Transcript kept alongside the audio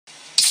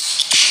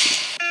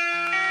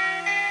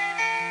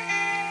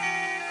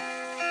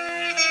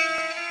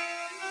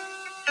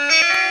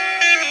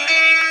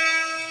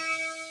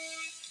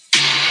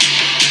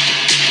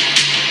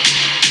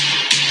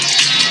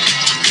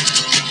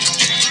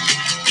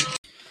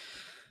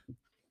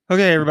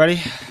Okay, everybody.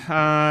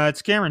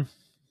 It's Cameron.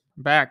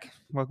 I'm back.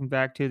 Welcome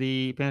back to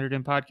the Planned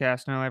Parenthood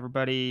podcast. I know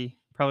everybody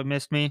probably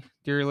missed me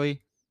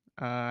dearly.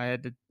 I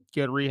had to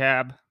go to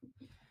rehab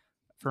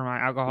for my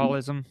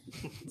alcoholism,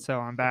 so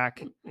I'm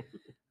back.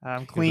 I'm It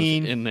was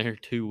clean. in there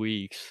 2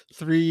 weeks.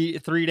 Three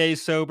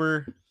days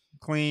sober.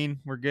 Clean.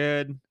 We're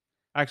good.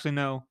 Actually,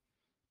 no.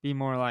 Be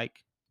more like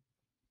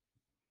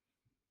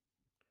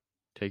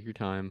Take your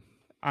time.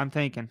 I'm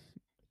thinking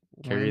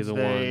Carry the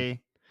one.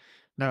 Wednesday.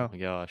 No, Oh my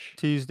gosh.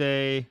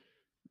 Tuesday.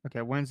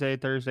 Okay, Wednesday,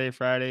 Thursday,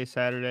 Friday,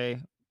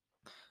 Saturday.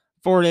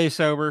 4 days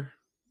sober.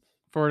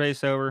 4 days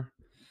sober.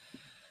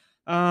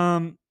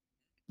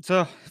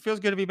 So it feels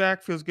good to be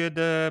back. Feels good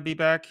to be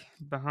back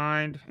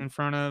behind, in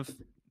front of,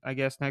 I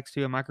guess, next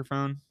to a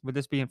microphone. Would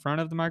this be in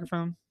front of the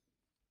microphone?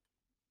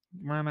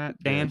 Where I'm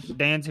at? Dan. Yes.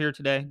 Dan's here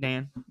today.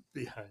 Dan.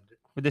 Behind it.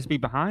 Would this be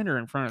behind or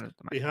in front of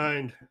the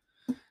microphone? Behind.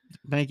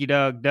 Thank you,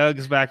 Doug. Doug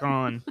is back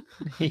on.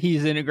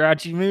 He's in a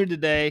grouchy mood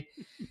today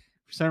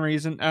for some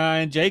reason.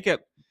 And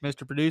Jacob,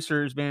 Mr.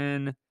 Producer, has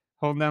been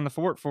holding down the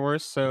fort for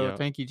us. So Yep.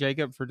 thank you,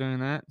 Jacob, for doing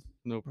that.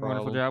 No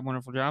problem.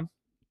 Wonderful job.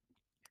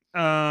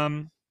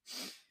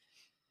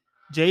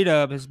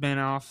 J-Dub has been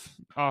off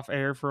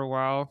air for a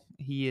while.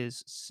 He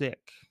is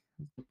sick.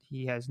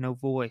 He has no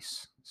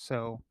voice.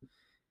 So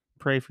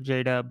pray for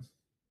J-Dub.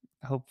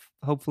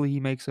 Hopefully he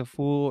makes a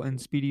full and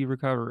speedy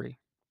recovery.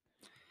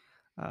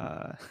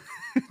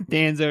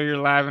 Dan's over here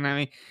laughing at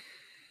me.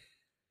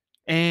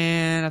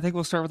 And I think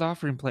we'll start with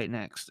offering plate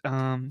next. No,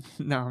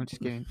 I'm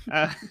just kidding.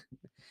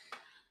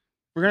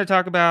 We're going to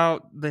talk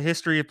about the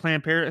history of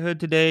Planned Parenthood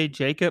today.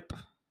 Jacob,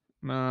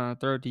 I'm going to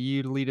throw it to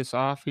you to lead us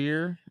off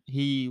here.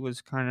 He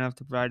was kind enough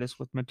to provide us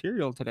with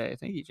material today.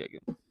 Thank you,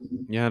 Jacob.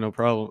 Yeah, no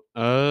problem.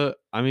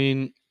 I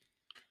mean,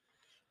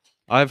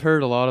 I've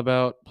heard a lot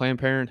about Planned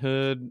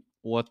Parenthood,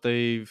 what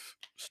they've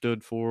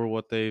stood for,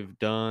 what they've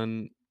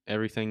done,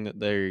 everything that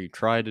they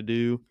try to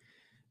do.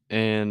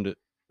 And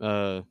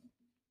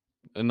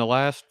in the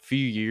last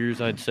few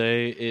years, I'd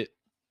say it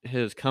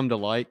has come to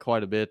light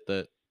quite a bit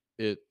that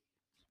its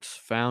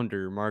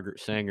founder, Margaret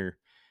Sanger,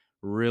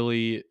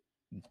 really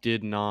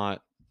did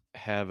not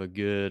have a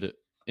good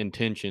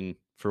intention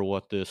for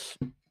what this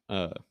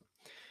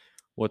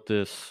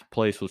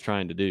place was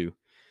trying to do.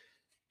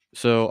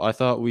 So I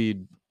thought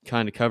we'd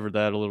kind of cover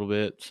that a little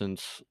bit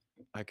since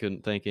I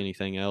couldn't think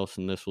anything else,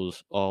 and this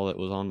was all that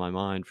was on my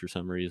mind for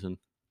some reason.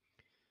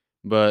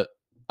 But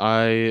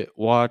I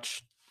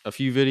watched a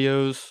few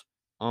videos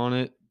on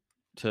it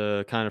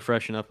to kind of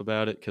freshen up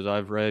about it because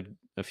I've read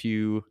a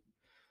few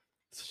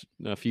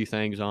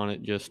things on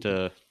it just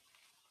to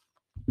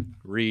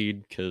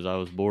read because I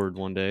was bored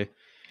one day.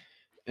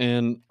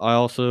 And I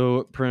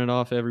also printed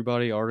off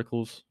everybody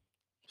articles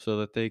so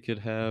that they could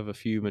have a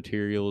few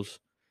materials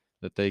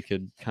that they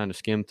could kind of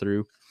skim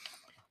through.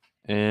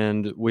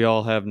 And we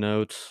all have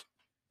notes.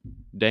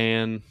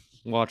 Dan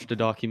watched a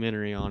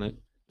documentary on it,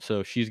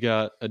 so she's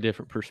got a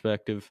different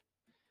perspective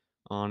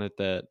on it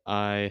that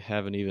I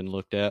haven't even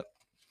looked at.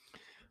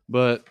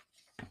 But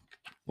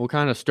we'll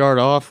kind of start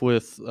off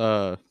with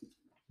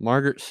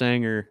Margaret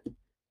Sanger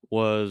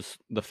was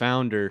the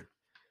founder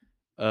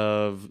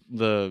of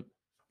the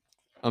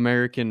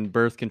American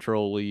Birth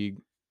Control League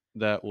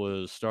that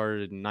was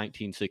started in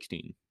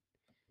 1916.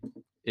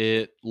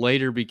 It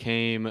later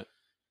became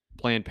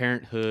Planned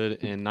Parenthood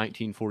in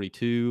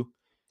 1942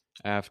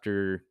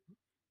 after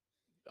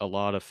a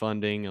lot of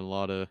funding and a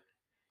lot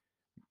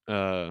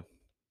of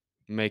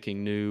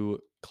making new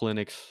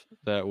clinics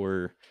that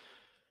were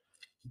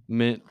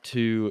meant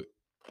to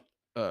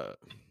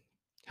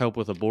help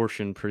with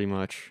abortion, pretty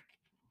much.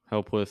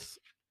 Help with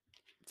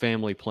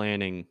family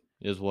planning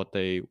is what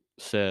they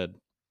said.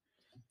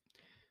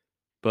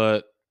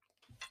 But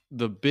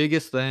the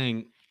biggest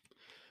thing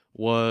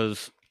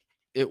was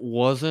it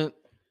wasn't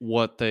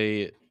what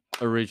they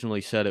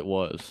originally said it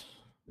was.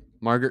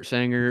 Margaret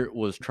Sanger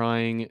was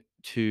trying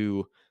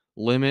to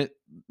limit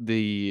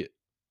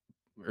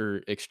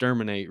or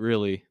exterminate,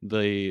 really,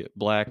 the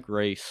black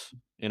race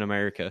in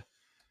America.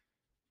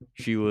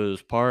 She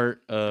was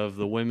part of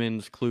the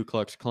Women's Ku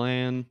Klux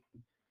Klan.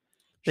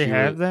 They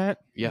have that?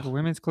 Yeah. The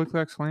Women's Ku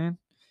Klux Klan?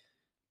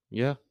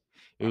 Yeah.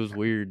 It was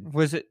weird.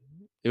 Was it?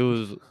 It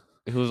was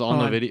on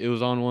the video. It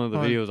was on one of the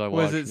videos I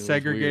watched. Was it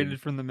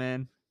segregated from the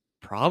men?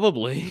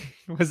 Probably.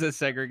 Was it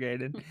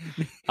segregated?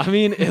 I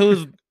mean, it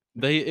was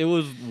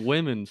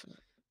women's.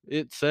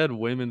 It said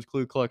Women's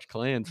Ku Klux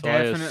Klan, so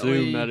I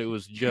assumed that it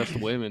was just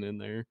women in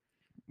there.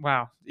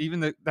 Wow.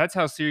 That's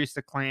how serious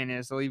the Klan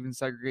is. They'll even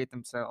segregate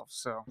themselves.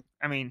 So,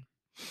 I mean,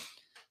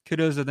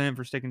 kudos to them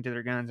for sticking to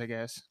their guns, I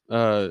guess.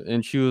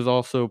 And she was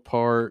also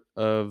part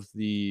of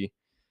I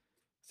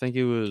think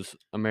it was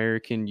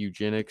American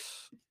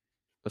Eugenics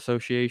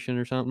Association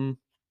or something.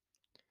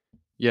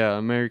 Yeah,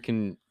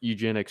 American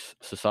Eugenics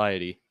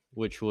Society,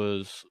 which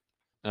was,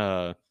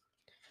 I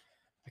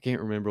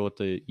can't remember what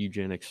the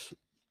eugenics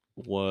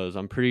was.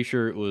 I'm pretty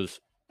sure it was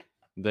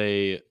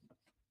they're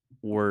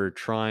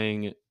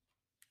trying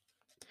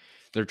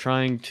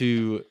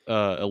to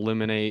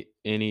eliminate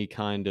any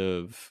kind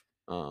of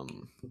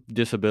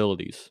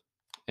disabilities,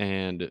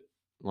 and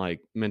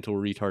like mental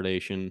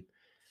retardation,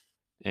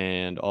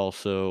 and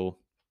also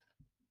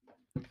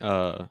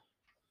either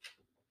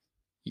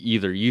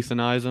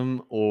euthanize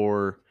them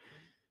or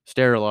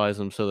sterilize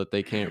them so that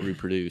they can't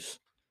reproduce.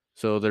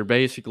 So they're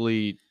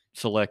basically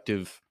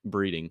selective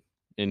breeding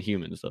in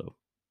humans, though.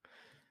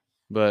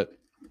 But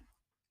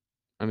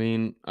I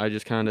mean, I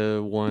just kind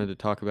of wanted to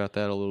talk about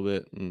that a little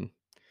bit and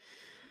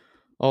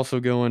also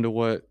go into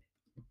what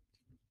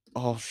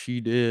all she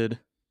did.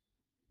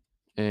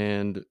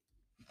 And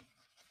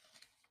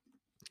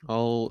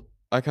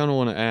I kind of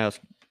want to ask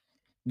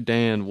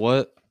Dan,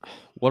 what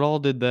all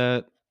did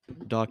that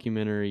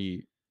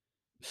documentary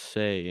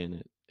say in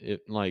it?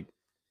 It like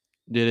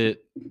did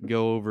it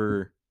go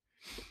over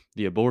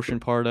the abortion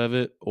part of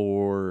it,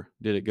 or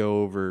did it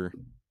go over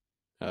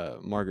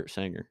Margaret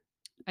Sanger?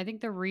 I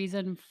think the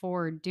reason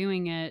for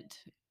doing it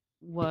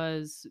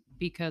was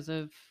because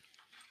of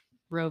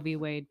Roe v.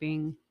 Wade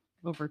being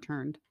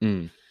overturned.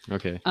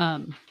 Okay.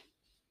 I'm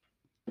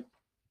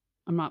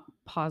not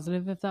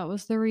positive if that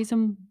was the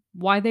reason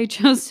why they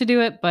chose to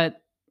do it,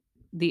 but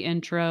the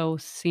intro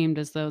seemed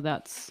as though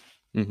that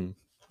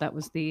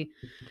was the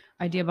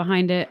idea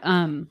behind it.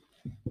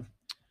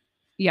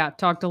 Yeah,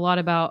 talked a lot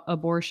about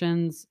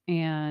abortions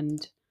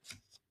and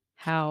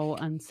how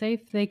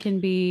unsafe they can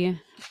be.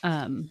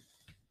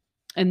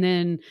 And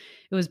then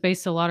it was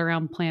based a lot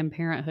around Planned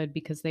Parenthood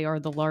because they are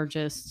the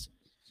largest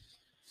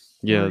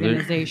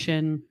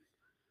organization.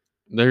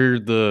 They're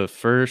the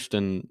first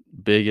and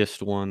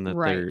biggest one that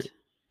there Right.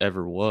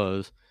 ever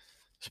was,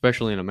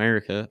 especially in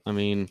America. I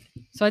mean,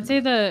 So I'd say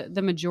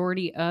the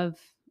majority of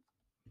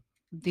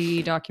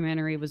the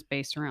documentary was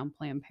based around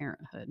Planned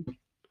Parenthood,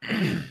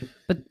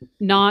 but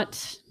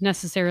not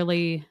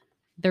necessarily.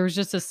 There was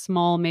just a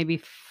small, maybe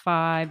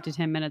 5 to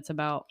 10 minutes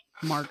about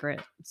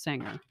Margaret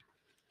Sanger.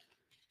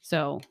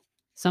 So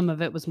some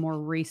of it was more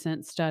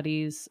recent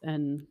studies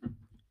and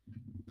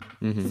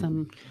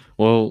some.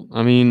 Well,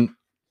 I mean,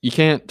 you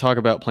can't talk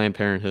about Planned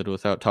Parenthood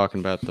without talking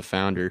about the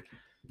founder.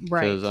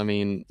 Right. Because, I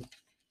mean,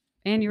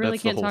 and you really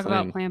that's the can't whole talk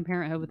about thing. Planned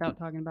Parenthood without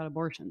talking about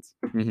abortions.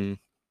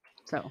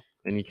 So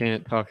And you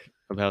can't talk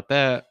about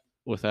that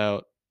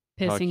without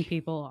pissing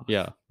people off.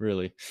 Yeah,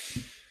 really.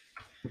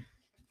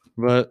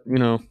 But, you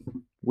know,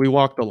 we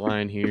walk the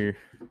line here.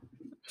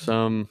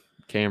 Some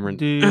Cameron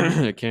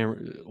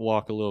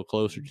walk a little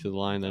closer to the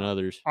line than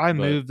others. I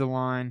moved the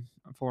line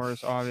for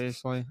us,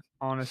 obviously.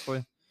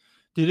 Honestly,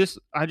 dude,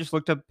 I just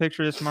looked up a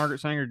picture of this Margaret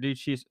Sanger. Dude,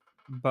 she's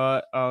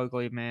butt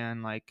ugly,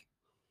 man. Like,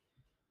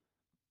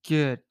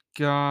 good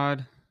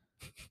God,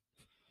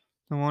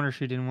 no wonder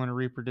she didn't want to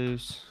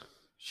reproduce.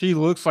 She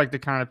looks like the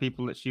kind of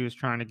people that she was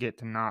trying to get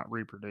to not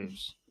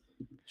reproduce.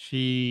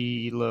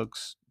 She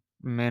looks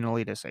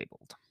mentally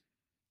disabled.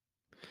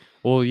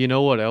 Well, you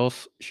know what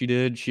else she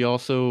did? She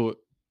also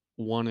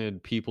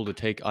wanted people to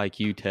take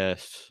IQ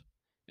tests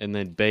and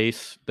then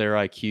base their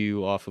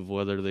IQ off of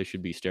whether they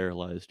should be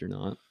sterilized or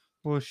not.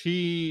 Well,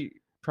 she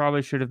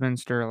probably should have been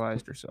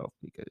sterilized herself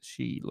because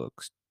she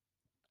looks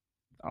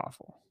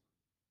awful.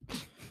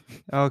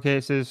 Okay,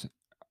 it says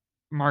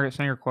Margaret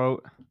Sanger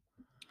quote: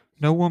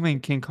 "No woman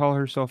can call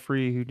herself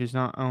free who does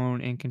not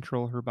own and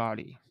control her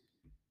body."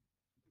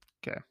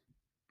 Okay.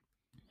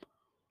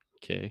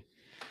 Okay.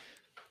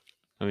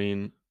 I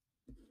mean,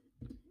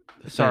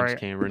 Sorry,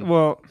 thanks, Cameron.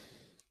 Well,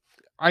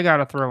 I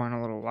gotta throw in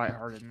a little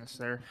lightheartedness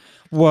there.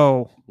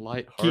 Whoa,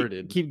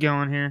 lighthearted. Keep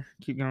going here.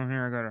 Keep going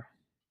here. I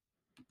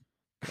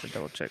gotta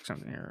double check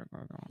something here.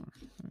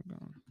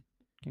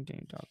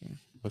 Continue talking.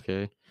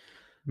 Okay.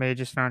 May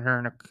just found her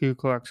in a Ku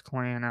Klux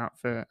Klan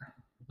outfit.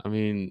 I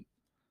mean,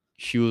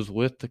 she was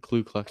with the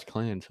Ku Klux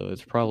Klan, so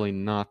it's probably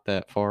not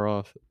that far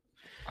off.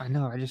 I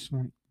know. I just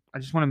want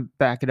to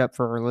back it up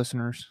for our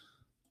listeners.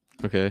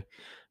 Okay.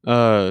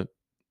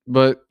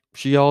 But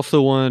she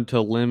also wanted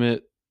to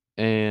limit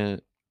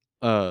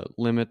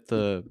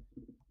the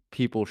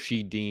people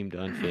she deemed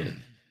unfit.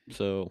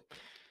 So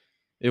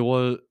it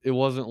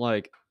wasn't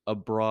like a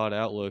broad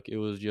outlook. It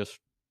was just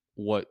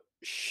what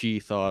she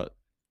thought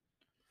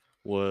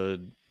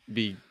would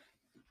be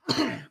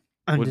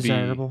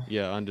undesirable.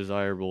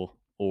 Undesirable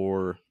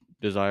or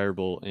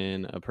desirable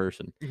in a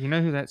person. You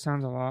know who that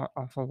sounds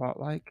awful lot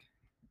like?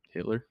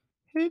 Hitler.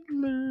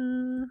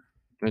 And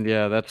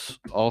yeah, that's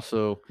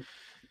also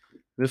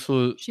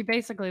she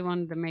basically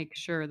wanted to make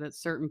sure that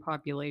certain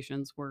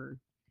populations were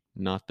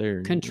not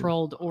there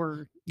controlled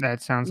or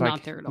that sounds not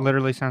like there at all.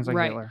 Literally sounds like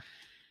right. Hitler.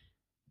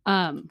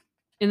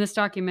 In this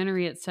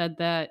documentary, it said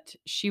that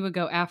she would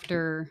go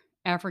after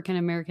African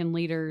American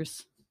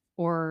leaders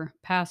or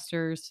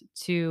pastors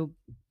to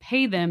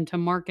pay them to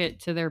market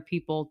to their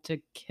people to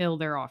kill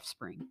their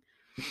offspring.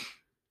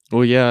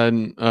 Well, yeah,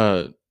 and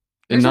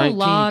there's a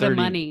lot of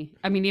money.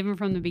 I mean, even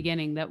from the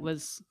beginning, that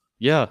was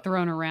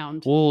thrown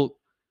around. Well,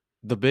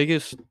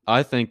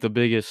 I think the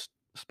biggest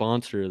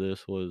sponsor of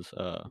this was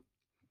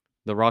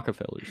the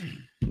Rockefellers.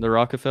 The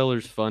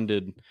Rockefellers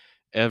funded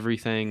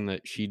everything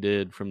that she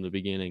did from the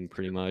beginning,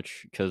 pretty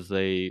much, because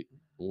they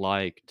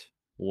liked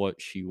what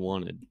she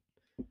wanted.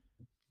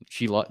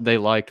 They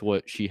liked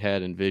what she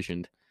had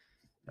envisioned.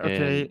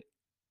 Okay,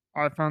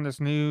 I found this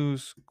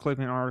news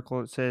clipping article.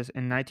 It says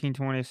in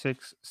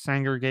 1926,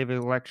 Sanger gave a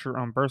lecture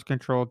on birth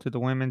control to the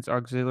Women's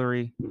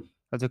Auxiliary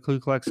of the Ku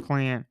Klux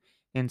Klan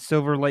in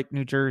Silver Lake,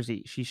 New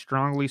Jersey. She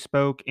strongly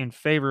spoke in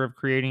favor of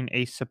creating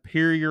a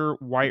superior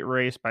white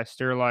race by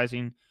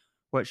sterilizing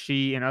what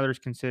she and others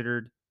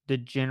considered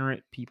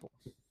degenerate people.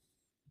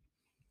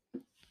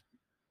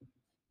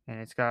 And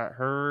it's got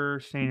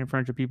her standing in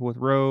front of people with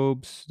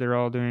robes. They're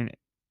all doing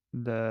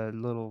the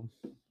little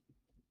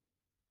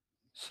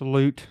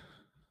salute,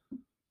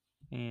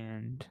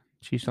 and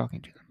she's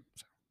talking to them.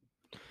 So.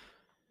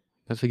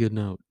 That's a good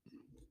note.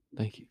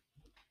 Thank you.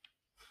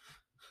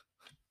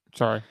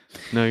 Sorry.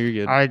 No,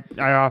 you're good.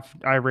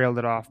 I railed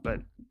it off,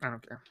 but I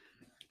don't care.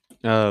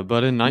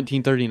 But in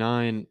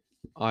 1939,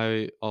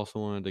 I also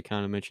wanted to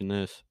kind of mention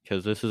this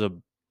because this is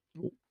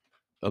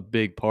a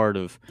big part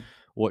of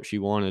what she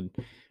wanted.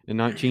 In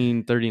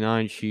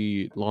 1939,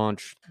 she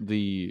launched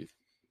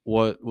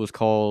what was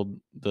called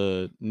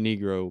the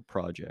Negro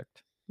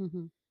Project.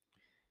 Mm-hmm.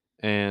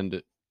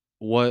 And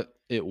what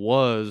it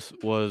was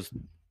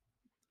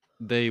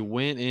they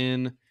went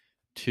in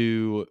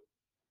to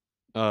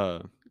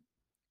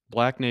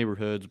black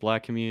neighborhoods,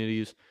 black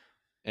communities,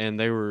 and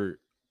they were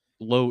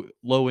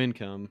low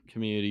income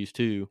communities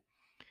too.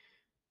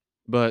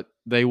 But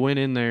they went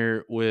in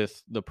there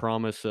with the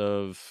promise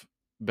of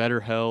better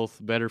health,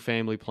 better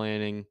family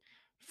planning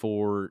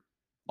for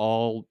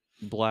all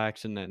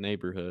blacks in that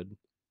neighborhood.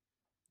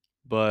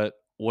 But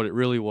what it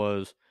really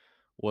was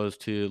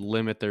to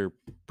limit their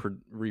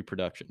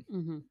reproduction.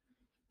 Mm-hmm.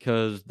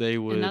 Because they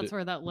would. And that's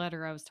where that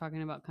letter I was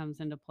talking about comes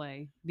into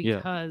play. Yeah.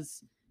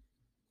 Because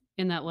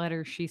in that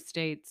letter, she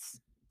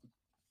states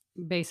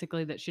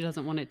basically that she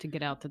doesn't want it to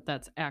get out that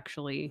that's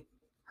actually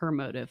her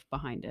motive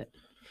behind it.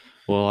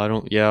 Well, I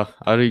don't. Yeah,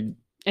 I.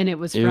 And it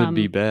was It from would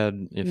be bad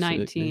if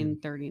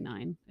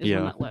 1939 is Yeah.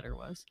 when that letter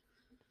was.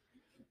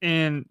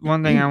 And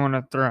one thing I want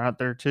to throw out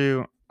there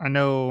too, I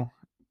know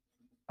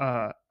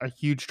a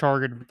huge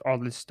target with all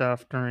this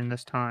stuff during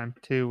this time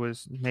too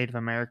was Native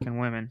American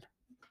women.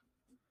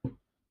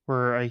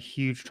 Were a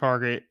huge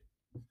target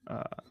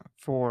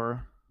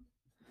for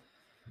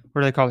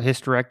what are they called?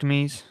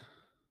 Hysterectomies?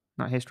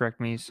 Not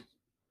hysterectomies.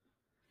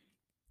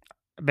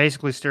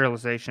 Basically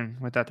sterilization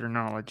without their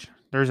knowledge.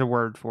 There's a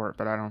word for it,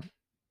 but I don't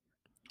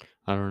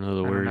know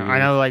the I word. don't know. I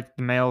know like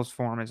the male's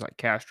form is like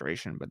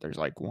castration, but there's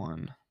like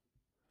one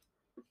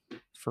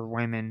for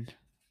women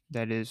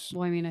that is.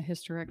 Well, I mean, a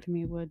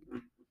hysterectomy would.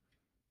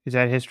 Is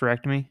that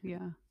hysterectomy?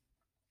 Yeah.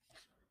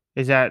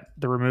 Is that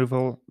the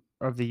removal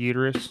of the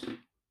uterus?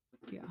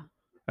 Yeah.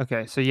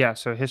 Okay, so yeah,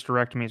 so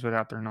hysterectomies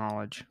without their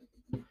knowledge.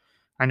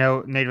 I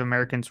know Native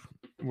Americans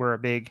were a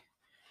big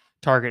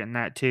target in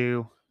that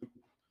too,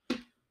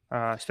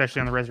 especially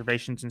on the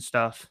reservations and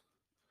stuff.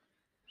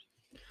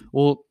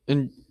 Well,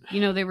 and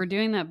they were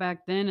doing that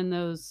back then in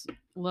those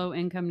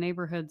low-income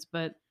neighborhoods,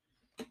 but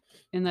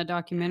in that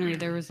documentary,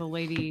 there was a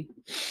lady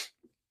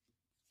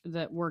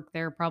that worked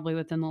there probably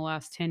within the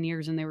last 10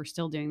 years, and they were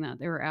still doing that.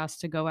 They were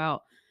asked to go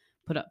out,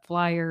 put up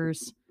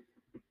flyers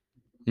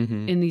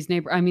in these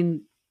neighborhoods. I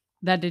mean,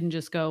 that didn't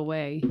just go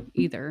away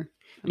either.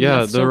 I mean,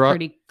 that's still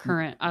pretty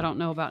current. I don't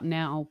know about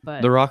now,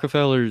 but the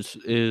Rockefellers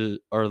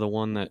are the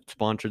one that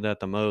sponsored that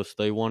the most.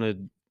 They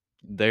wanted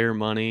their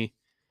money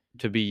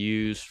to be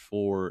used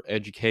for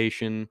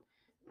education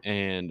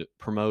and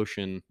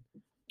promotion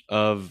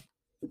of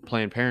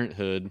Planned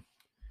Parenthood,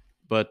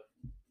 but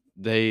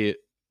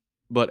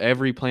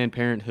every Planned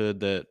Parenthood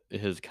that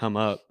has come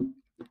up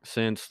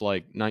since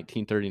like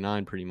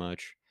 1939 pretty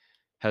much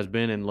has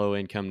been in low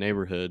income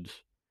neighborhoods,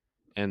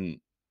 and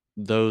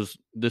this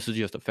is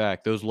just a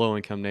fact. Those low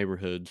income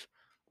neighborhoods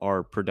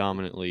are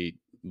predominantly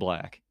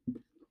black,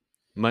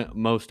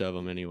 most of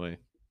them anyway.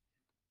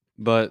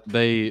 But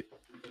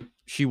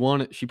she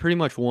pretty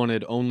much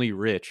wanted only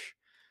rich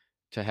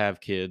to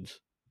have kids,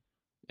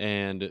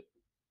 and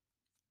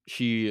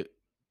she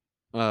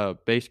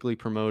basically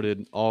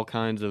promoted all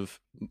kinds of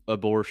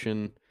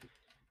abortion,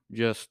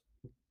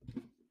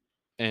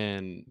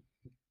 and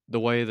the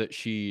way that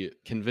she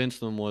convinced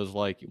them was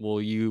like, well,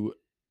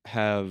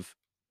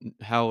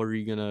 how are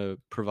you going to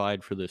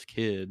provide for this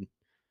kid?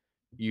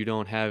 You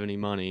don't have any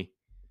money.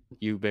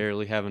 You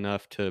barely have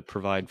enough to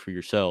provide for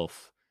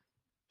yourself.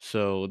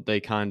 So they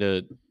kind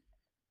of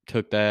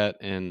took that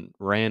and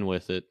ran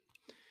with it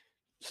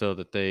so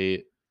that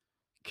they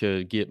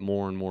could get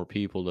more and more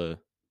people to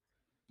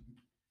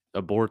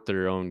abort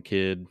their own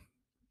kid.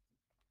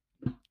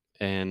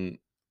 And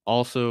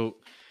also,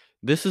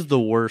 this is the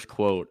worst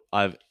quote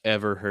I've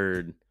ever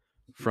heard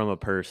from a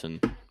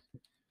person.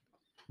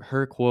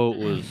 Her quote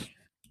was,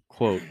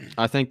 quote,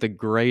 "I think the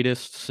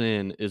greatest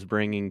sin is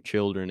bringing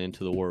children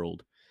into the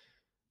world."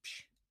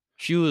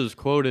 She was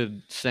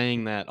quoted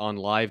saying that on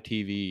live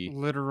TV.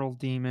 Literal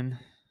demon.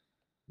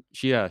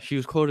 She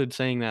was quoted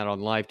saying that on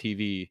live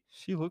TV.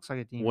 She looks like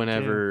a demon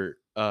whenever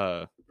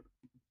too.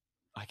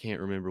 I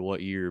can't remember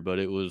what year, but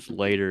it was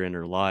later in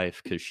her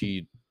life because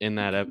she in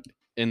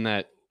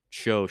that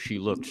show she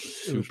looked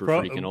super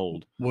freaking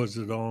old. Was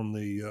it on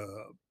the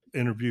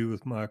interview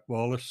with Mike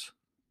Wallace?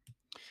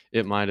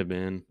 It might have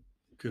been.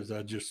 because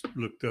I just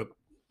looked up.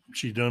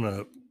 She done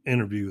a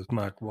interview with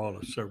Mike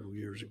Wallace several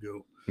years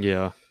ago.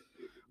 Yeah.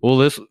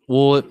 Well,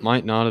 it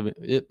might not have been.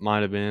 It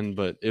might have been,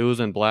 but it was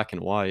in black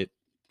and white,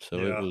 so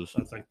it was.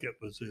 I think that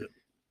was it.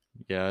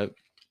 Yeah, it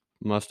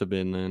must have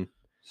been then.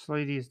 This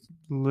lady is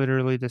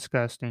literally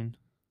disgusting.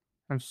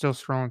 I'm still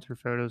scrolling through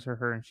photos of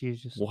her, and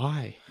she's just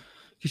Why?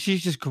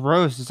 she's just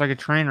gross. It's like a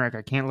train wreck.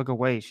 I can't look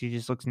away. She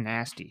just looks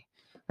nasty.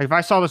 Like if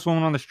I saw this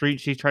woman on the street,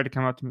 she tried to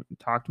come up to me,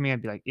 talk to me,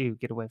 I'd be like, "Ew,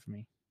 get away from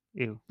me.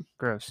 Ew,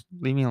 gross.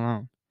 Leave me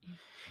alone."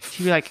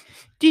 She'd be like,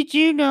 "Did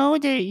you know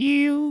that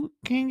you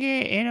can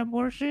get an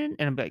abortion?"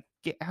 And I'd be like,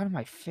 "Get out of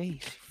my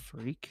face,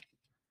 freak."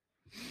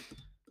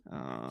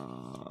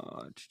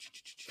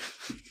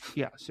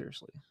 Yeah,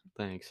 seriously.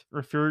 Thanks.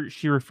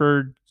 She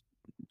referred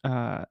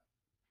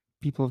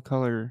people of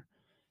color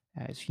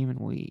as human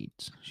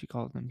weeds. She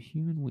called them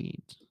human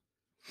weeds.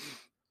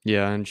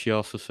 Yeah, and she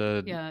also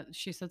said, Yeah,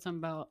 she said something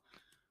about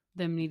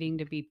them needing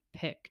to be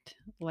picked,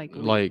 like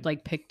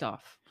picked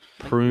off.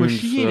 pruned Was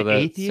she so an that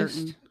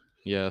atheist?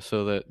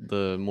 so that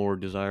the more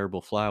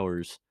desirable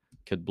flowers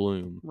could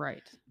bloom.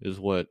 Right. Is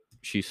what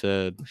she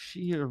said. Was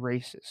she a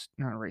racist?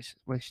 Not a racist.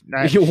 Was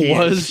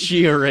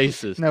She a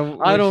racist?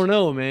 No, I don't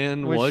know,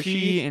 man. Was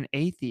she an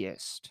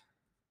atheist?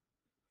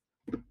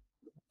 I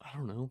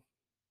don't know.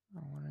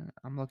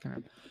 I'm looking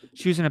up.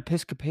 She was an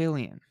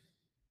Episcopalian.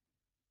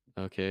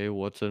 Okay,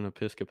 what's an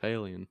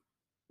Episcopalian?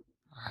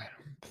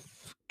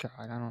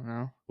 I don't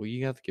know. Well,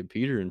 you got the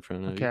computer in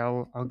front of Okay,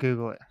 you. I'll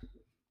Google it.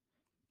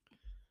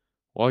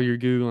 While you're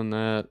googling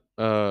that,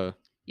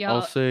 Yeah.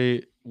 I'll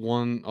say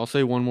one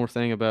more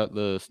thing about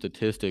the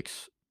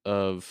statistics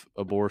of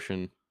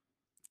abortion.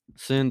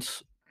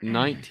 Since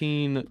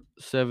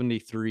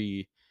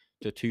 1973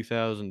 to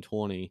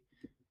 2020,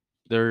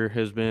 there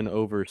has been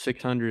over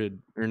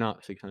 600, or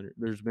not 600.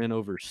 There's been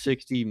over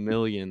 60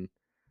 million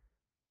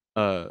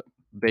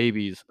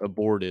babies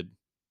aborted,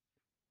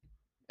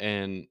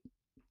 and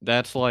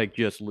that's like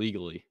just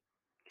legally.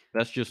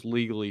 That's just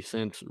legally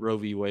since Roe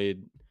v.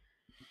 Wade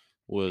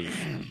was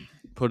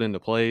put into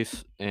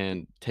place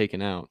and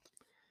taken out.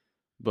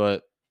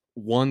 But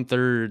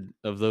 1/3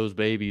 of those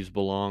babies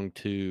belong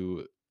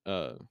to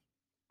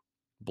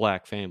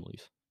black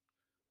families.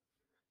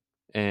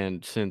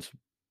 And since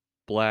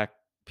black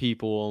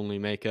people only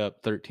make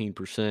up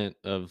 13%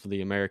 of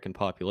the American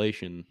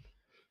population,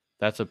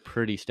 that's a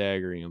pretty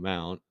staggering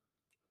amount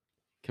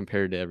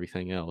compared to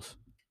everything else.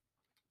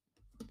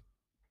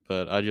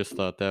 But I just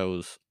thought that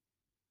was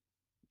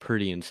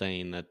pretty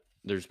insane that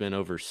there's been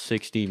over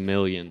 60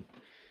 million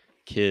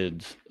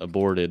kids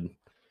aborted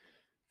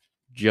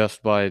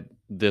just by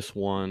this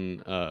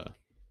one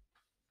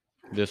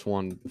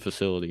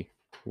facility.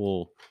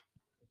 Well,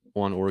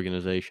 one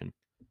organization.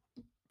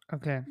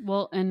 Okay.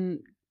 Well,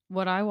 and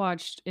what I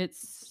watched, it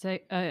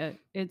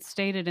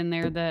stated in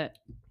there that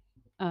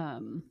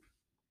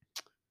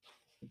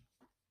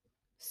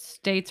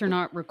states are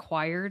not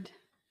required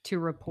to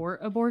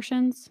report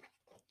abortions.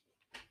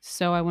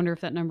 So I wonder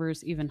if that number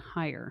is even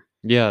higher.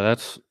 Yeah,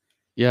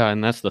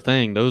 and that's the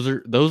thing. Those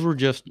were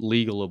just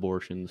legal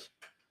abortions.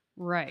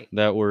 Right.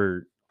 That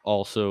were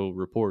also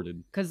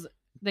reported. Because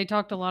they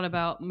talked a lot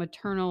about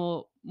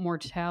maternal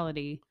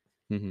mortality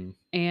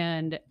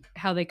and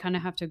how they kind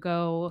of have to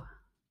go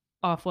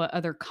off what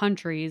other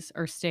countries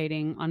are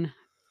stating on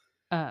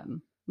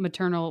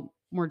maternal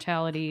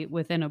mortality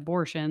within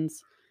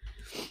abortions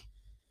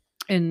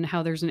and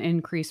how there's an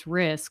increased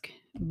risk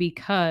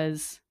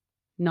because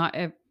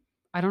I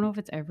don't know if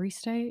it's every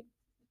state,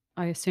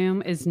 I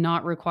assume, is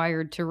not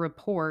required to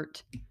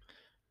report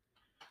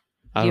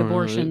the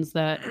abortions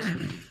that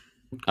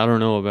I don't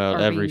know about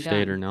are every being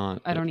state done. or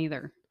not. I don't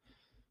either.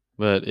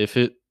 But if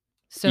it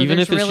So even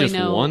if it's really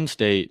just one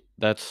state,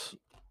 that's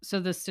so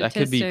the that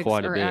could be statistics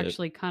quite a are bit.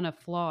 actually kind of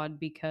flawed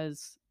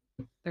because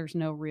there's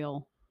no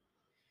real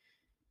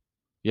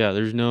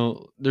there's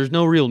no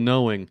real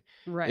knowing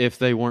if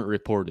they weren't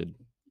reported.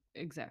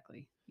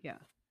 Exactly. Yeah.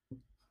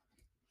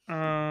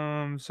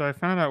 So I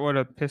found out what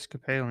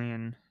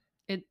Episcopalian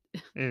It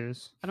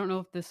is. I don't know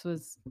if this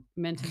was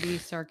meant to be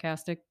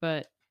sarcastic,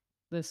 but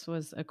this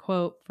was a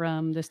quote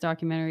from this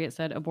documentary. It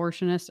said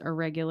abortionists are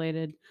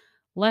regulated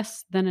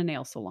less than a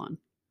nail salon.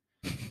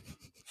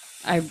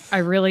 I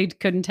really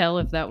couldn't tell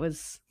if that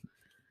was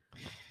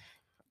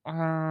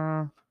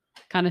kind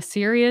of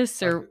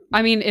serious or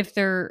I mean if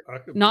they're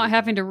not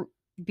having to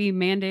be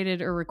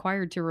mandated or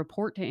required to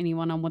report to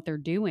anyone on what they're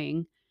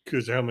doing.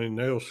 Because how many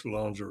nail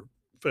salons are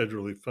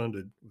federally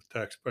funded with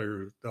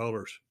taxpayer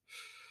dollars?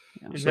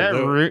 Yeah. Is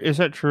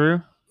that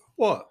true?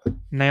 What?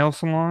 Nail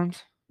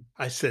salons?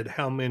 I said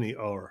how many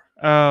are?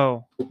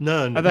 Oh.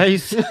 None. I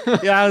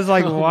thought I was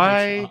like,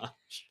 why?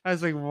 I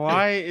was like,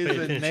 why is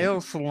a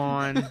nail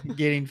salon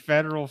getting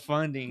federal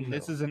funding? No.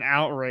 This is an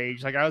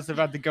outrage. Like I was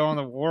about to go on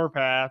the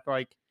warpath.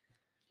 Like,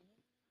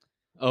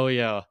 oh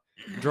yeah,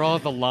 draw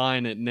the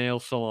line at nail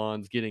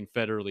salons getting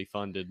federally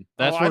funded.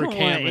 That's where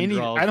Cameron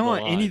draws I don't the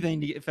want line.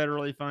 anything to get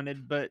federally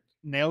funded, but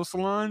nail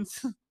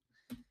salons.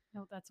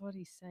 No, that's what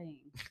he's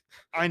saying.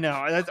 I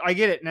know. I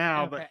get it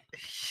now, but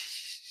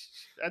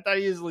I thought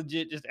he was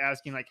legit just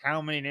asking like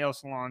how many nail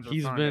salons were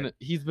funded.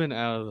 He's been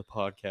out of the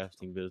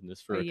podcasting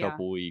business for Oh, a yeah.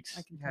 couple weeks.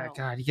 I can Yeah, tell.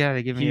 God, you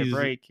gotta give me a He's-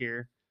 break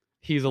here.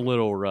 He's a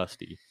little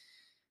rusty.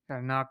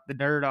 Gotta knock the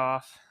dirt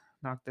off,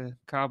 knock the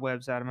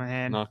cobwebs out of my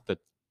head. Knock the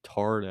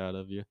tart out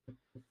of you.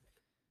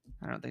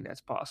 I don't think that's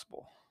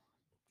possible.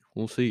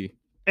 We'll see.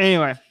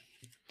 Anyway,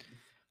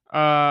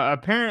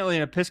 apparently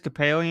an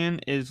Episcopalian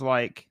is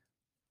like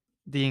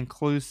the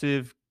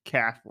inclusive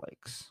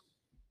Catholics,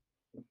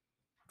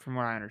 from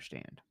what I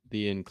understand.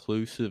 The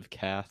inclusive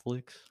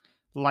Catholics.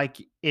 Like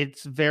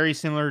it's very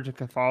similar to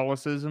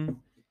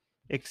Catholicism,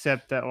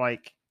 except that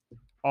like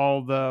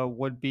all the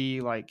would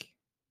be like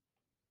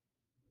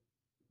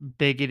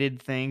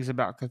bigoted things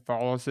about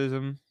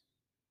Catholicism,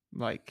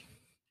 like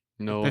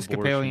No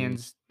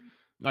Episcopalians,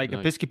 Like-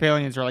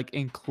 Episcopalians are like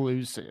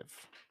inclusive.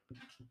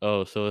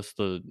 Oh, so it's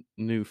the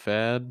new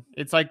fad?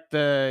 It's like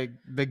the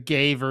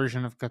gay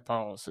version of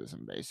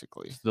Catholicism,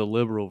 basically. It's the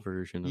liberal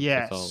version of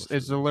Yes, Catholicism.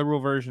 it's the liberal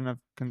version of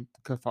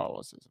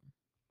Catholicism.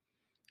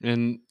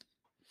 And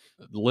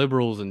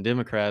liberals and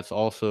Democrats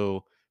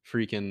also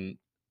freaking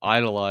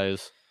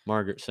idolize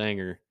Margaret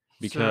Sanger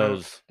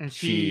because and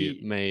she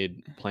she-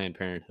 made Planned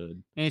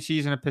Parenthood. And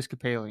she's an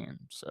Episcopalian,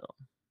 so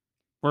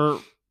we're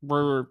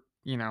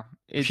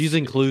She's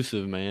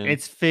inclusive, man.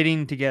 It's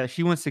fitting together.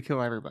 She wants to kill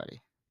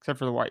everybody except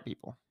for the white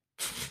people.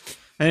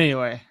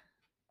 Anyway,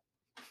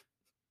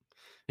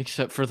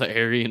 except for the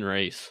Aryan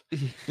race.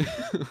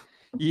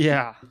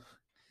 yeah.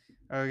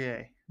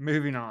 Okay,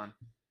 moving on.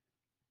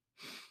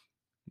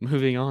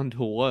 Moving on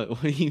to what?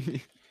 What do you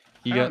mean?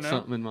 You I got don't know.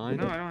 something in mind?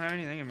 No, I don't have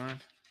anything in mind.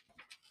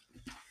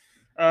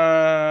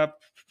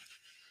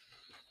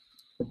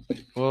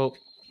 Well,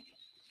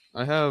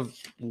 I have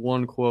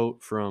one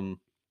quote from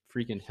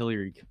freaking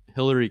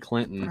Hillary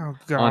Clinton Oh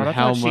God! on I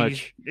how thought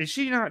much is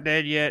she not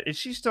dead yet? Is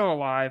she still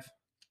alive?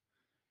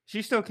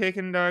 She's still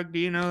kicking, Doug. Do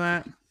you know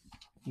that?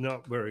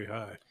 Not very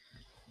high.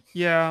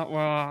 Yeah.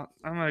 Well,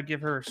 I'm gonna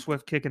give her a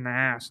swift kick in the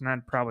ass, and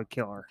that'd probably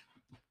kill her.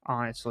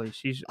 Honestly,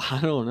 she's. I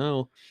don't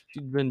know.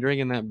 She's been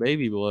drinking that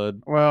baby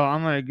blood, Well,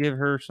 I'm gonna give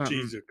her something.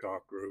 She's a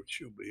cockroach.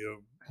 She'll be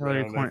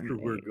Hillary around after Clinton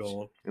we're age.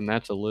 gone. and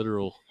that's a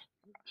literal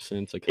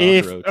sense of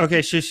If cockroach.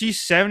 okay, so she's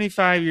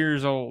 75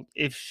 years old.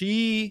 If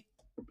she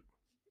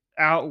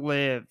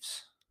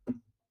outlives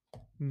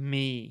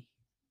me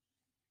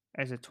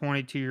as a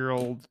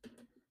 22-year-old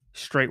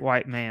straight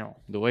white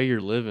male, The way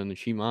you're living,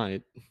 she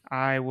might.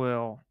 I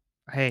will.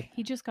 Hey,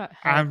 He just got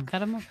help. I'm-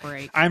 Cut him a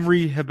break. I'm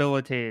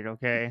rehabilitated.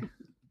 Okay,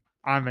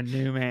 I'm a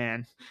new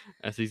man.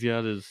 As he's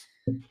got his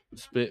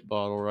spit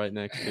bottle right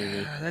next to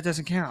me. That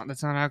doesn't count.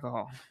 That's not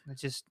alcohol.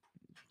 That's just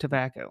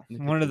tobacco.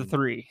 One of the Nicotine.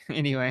 three.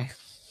 Anyway.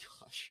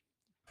 Gosh.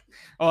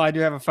 Oh, I do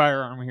have a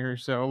firearm here,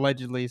 so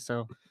allegedly.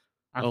 So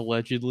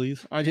Allegedly.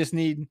 I just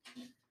need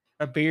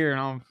a beer and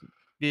I'll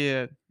be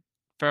a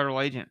federal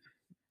agent.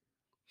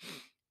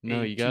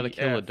 No, you got to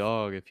kill a ATF.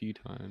 dog a few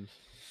times.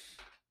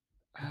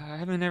 I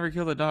haven't never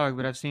killed a dog,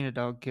 but I've seen a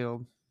dog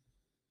killed.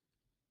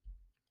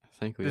 I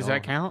think we Does all that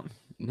have. count?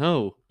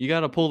 No, you got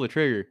to pull the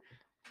trigger.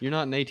 You're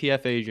not an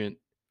ATF agent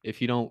if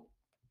you don't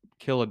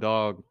kill a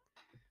dog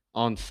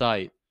on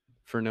site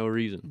for no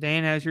reason.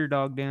 Dan, how's your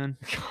dog doing?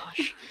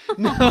 Gosh.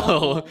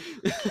 No.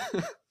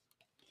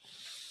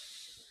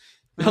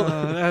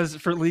 That was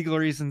for legal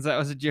reasons. That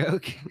was a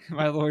joke.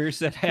 My lawyer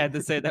said I had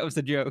to say that was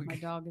a joke. My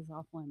dog is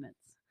off limits.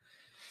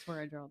 That's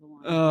where I draw the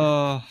line.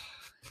 Oh,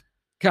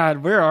 God,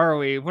 where are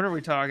we? What are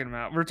we talking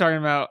about? We're talking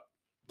about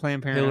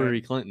Planned Parenthood.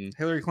 Hillary Clinton.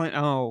 Hillary Clinton.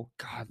 Oh,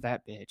 God,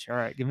 that bitch. All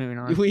right, moving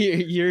on.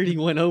 You already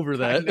went over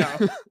I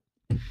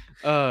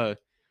that.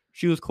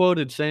 She was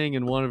quoted saying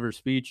in one of her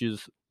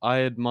speeches,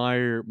 "I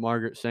admire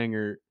Margaret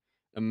Sanger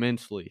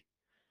immensely.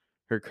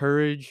 Her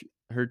courage,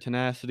 her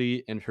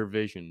tenacity, and her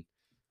vision."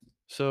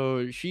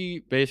 So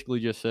she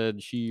basically just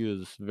said she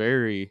was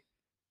very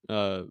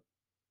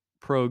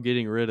pro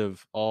getting rid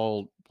of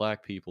all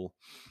black people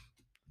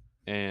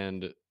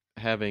and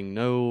having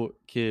no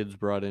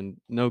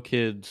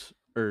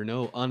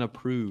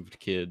unapproved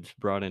kids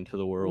brought into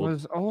the world.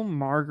 Was old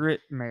Margaret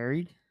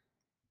married?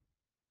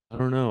 I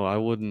don't know.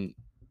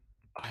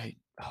 I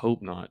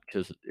hope not,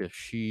 because if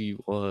she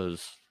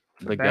was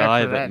the Bad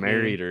guy for that that dude.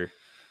 married her,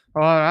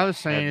 All I was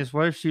saying Had- is,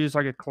 what if she was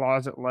like a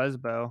closet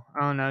lesbo? I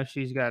don't know.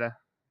 She's got a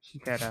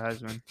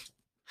husband.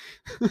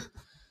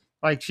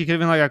 Like she could have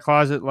been like a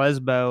closet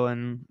lesbo,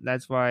 and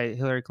that's why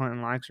Hillary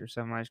Clinton likes her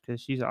so much because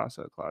she's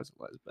also a closet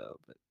lesbo.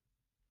 But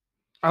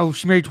oh,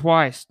 she married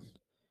twice.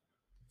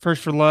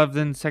 First for love,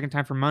 then second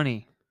time for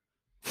money.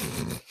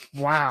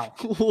 Wow,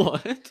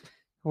 what?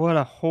 what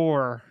a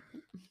whore!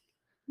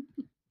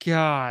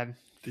 God.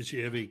 Did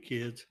she have any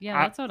kids?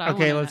 Yeah, that's what I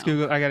Okay, wanna let's know.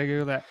 Google. I gotta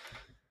Google that.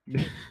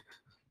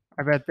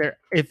 I bet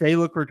if they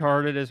look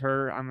retarded as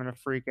her, I'm gonna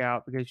freak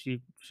out because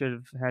she should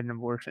have had an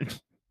abortion.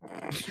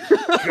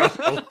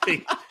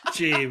 Golly,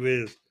 gee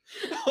whiz.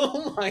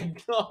 Oh my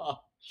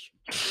gosh!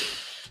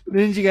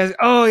 Didn't you guys?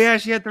 Oh yeah,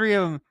 she had three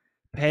of them: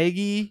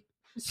 Peggy,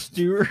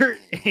 Stuart,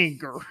 and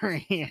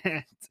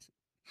Grant.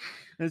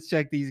 Let's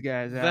check these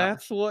guys out.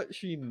 That's what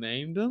she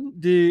named him.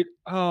 Dude,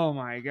 oh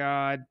my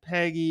God,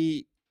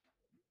 Peggy,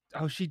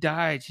 Oh, she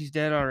died. She's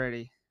dead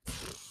already.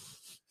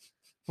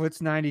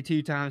 What's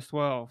 92 times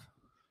 12?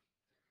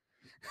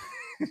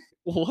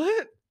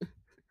 What?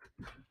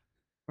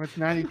 What's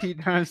 92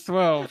 times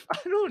 12? I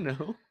don't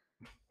know.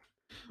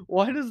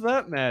 Why does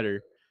that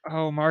matter?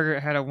 Oh,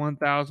 Margaret had a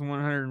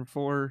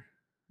 1,104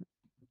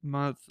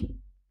 month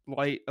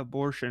late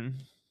abortion.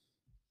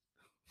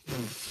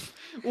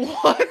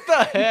 What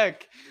the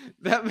heck?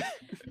 That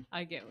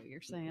I get what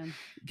you're saying.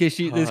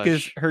 Because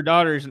Gosh. her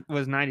daughter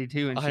was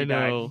 92 and I she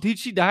know. died. Dude,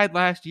 she died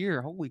last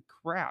year. Holy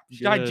crap.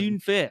 She died Good. June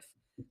 5th.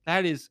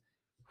 That is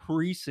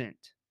recent.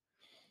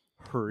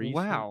 Recent?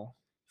 Wow.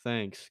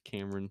 Thanks,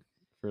 Cameron,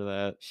 for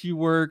that. She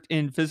worked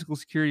in physical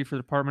security for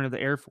the Department of the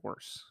Air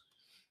Force.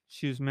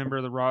 She was a member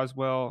of the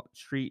Roswell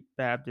Street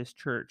Baptist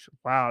Church.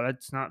 Wow,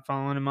 that's not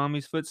following in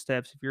mommy's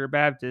footsteps if you're a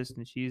Baptist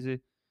and she's a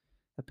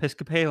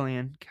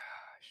Episcopalian. Gosh.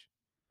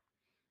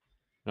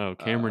 Oh,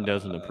 Cameron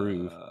doesn't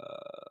approve.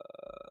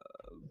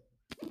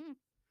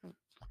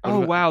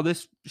 Oh about- wow,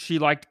 she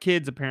liked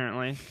kids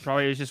apparently.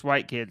 Probably it was just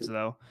white kids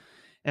though.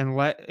 And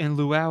in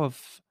lieu of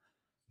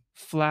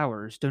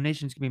flowers,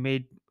 donations can be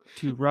made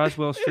to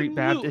Roswell Street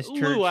Baptist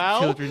Church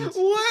Children's.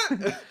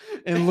 What?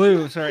 In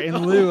lieu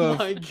Oh of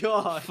my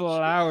gosh.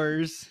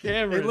 flowers.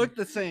 Cameron. They look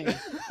the same.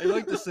 They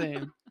look the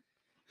same.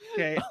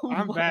 Okay, Oh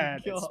I'm my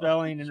bad at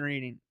spelling and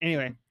reading.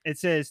 Anyway, it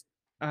says,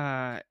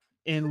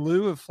 in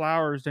lieu of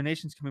flowers,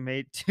 donations can be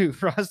made to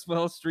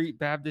Roswell Street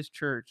Baptist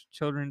Church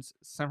Children's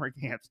Summer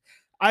Camps.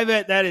 I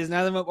bet that is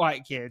nothing but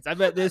white kids. I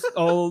bet this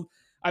old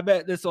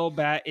bat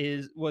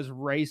was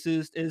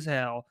racist as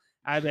hell.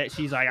 I bet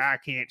she's like, I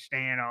can't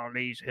stand all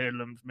these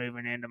hoodlums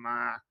moving into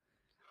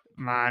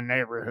my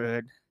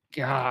neighborhood.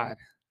 God,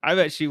 I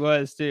bet she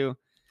was too.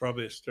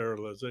 Probably a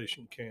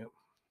sterilization camp.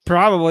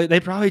 Probably they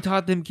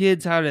taught them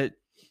kids how to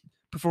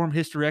perform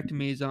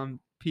hysterectomies on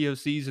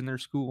POCs in their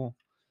school.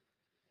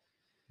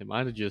 They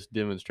might have just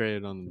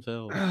demonstrated on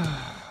themselves.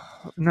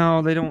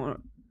 No, they don't.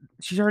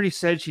 She's already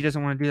said she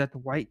doesn't want to do that to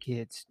white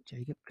kids.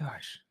 Jacob,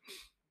 gosh.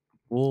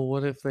 Well,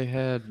 what if they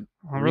had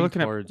We're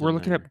looking retards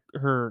at in there?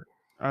 her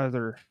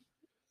other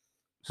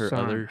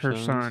Her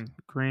son,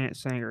 Grant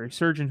Sanger, a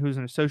surgeon who's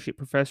an associate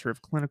professor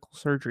of clinical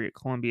surgery at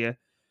Columbia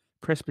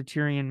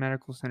Presbyterian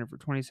Medical Center for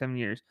 27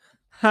 years.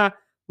 Ha,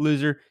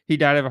 loser. He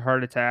died of a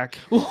heart attack.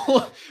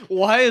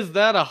 Why is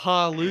that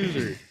a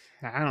loser?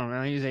 I don't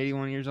know. He was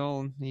 81 years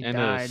old. He And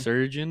died. a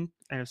surgeon?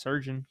 And a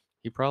surgeon.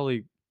 He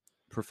probably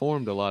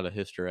performed a lot of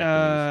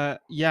hysterectomies.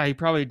 Yeah, he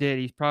probably did.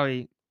 He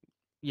died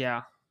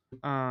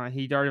of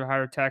a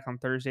heart attack on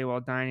Thursday while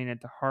dining at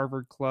the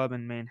Harvard Club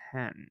in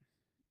Manhattan.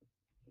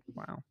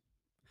 Wow.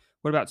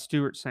 What about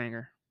Stuart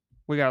Sanger?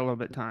 We got a little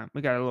bit of time.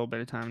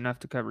 Enough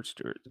to cover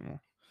Stuart.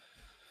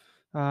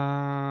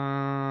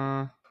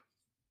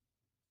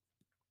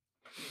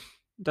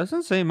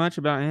 Doesn't say much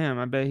about him.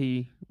 I bet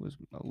he was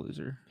a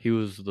loser. He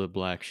was the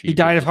black sheep. He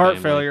died of heart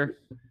family. failure.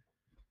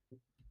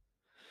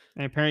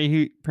 And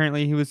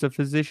apparently he was a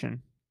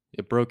physician.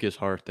 It broke his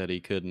heart that he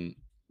couldn't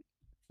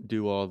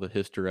do all the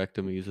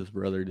hysterectomies his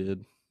brother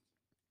did.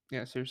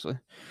 Yeah, seriously.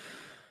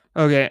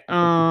 Okay.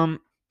 All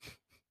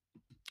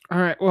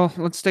right. Well,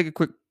 let's take a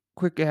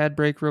quick ad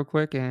break real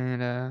quick,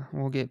 and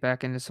we'll get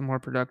back into some more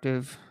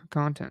productive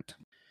content.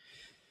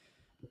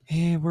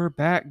 And we're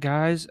back,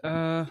 guys.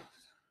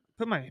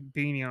 Put my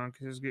beanie on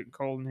because it's getting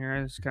cold in here.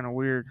 It's kind of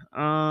weird.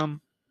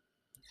 Planned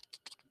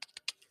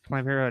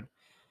Parenthood.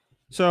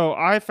 So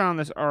I found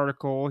this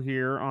article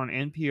here on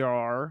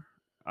NPR,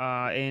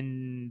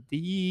 and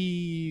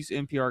these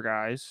NPR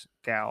guys,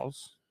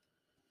 gals,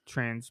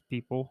 trans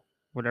people,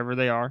 whatever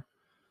they are,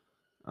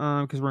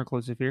 because we're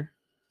inclusive here.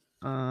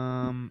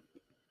 Oh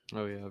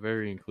yeah,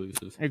 very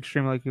inclusive.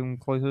 Extremely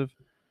inclusive.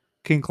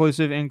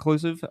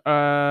 Inclusive.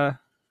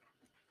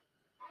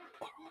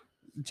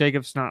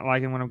 Jacob's not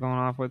liking what I'm going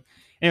off with.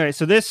 Anyway,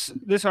 so this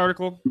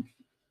article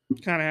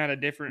kind of had a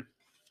different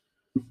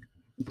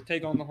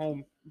take on the whole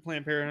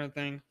Planned Parenthood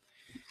thing.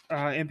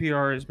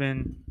 NPR has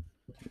been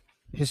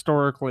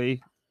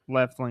historically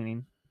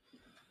left-leaning.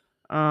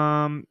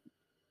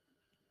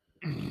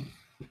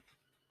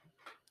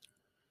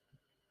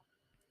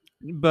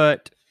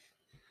 But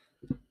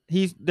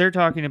they're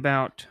talking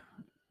about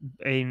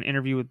an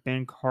interview with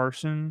Ben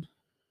Carson.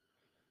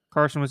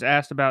 Carson was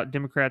asked about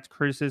Democrats'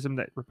 criticism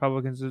that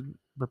Republicans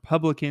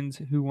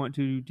who want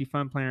to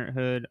defund Planned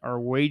Parenthood are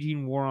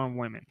waging war on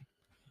women.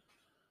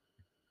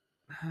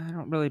 I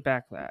don't really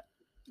back that.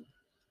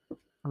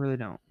 I really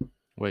don't.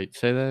 Wait,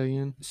 say that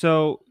again?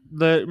 So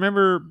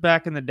remember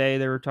back in the day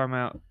they were talking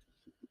about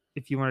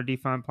if you want to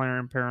defund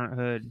Planned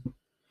Parenthood,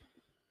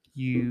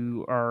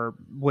 you are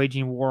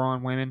waging war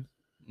on women.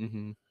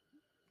 Mm-hmm.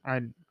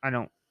 I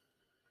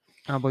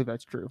don't believe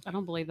that's true. I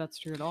don't believe that's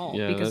true at all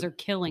Yeah, because they're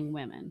killing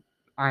women.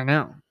 I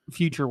know.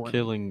 Future women.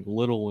 Killing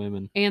little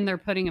women. And they're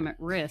putting them at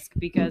risk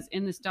because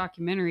in this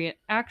documentary, it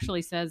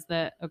actually says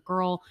that a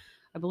girl,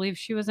 I believe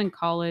she was in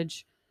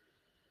college,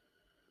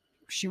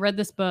 she read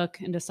this book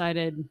and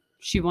decided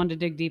she wanted to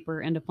dig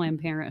deeper into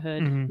Planned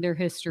Parenthood, their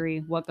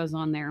history, what goes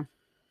on there.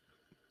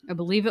 I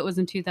believe it was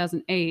in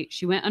 2008.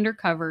 She went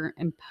undercover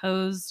and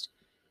posed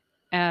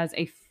as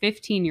a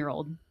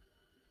 15-year-old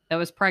that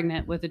was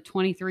pregnant with a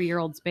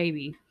 23-year-old's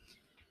baby.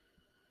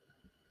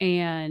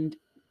 And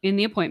in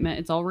the appointment,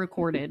 it's all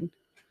recorded.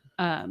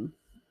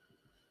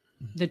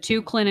 The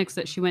 2 clinics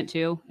that she went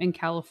to in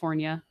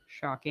California,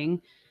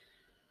 shocking,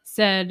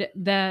 said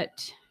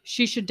that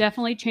she should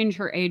definitely change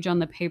her age on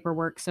the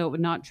paperwork so it would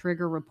not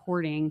trigger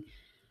reporting,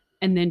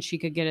 and then she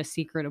could get a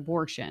secret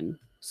abortion.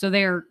 So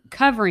they're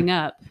covering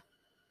up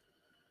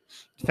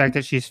The fact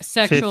that she's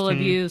sexual 15.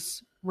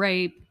 abuse,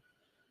 rape.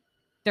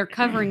 They're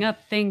covering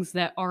up things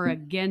that are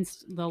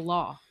against the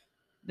law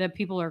that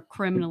people are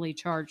criminally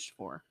charged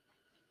for.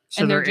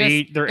 So and they're they're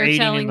just- they're they're aiding in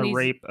telling the these-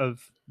 rape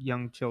of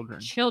young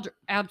children. Children,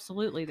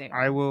 absolutely they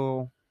are. I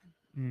will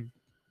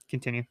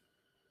continue.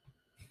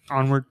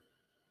 Onward.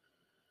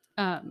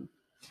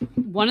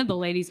 One of the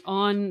ladies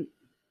on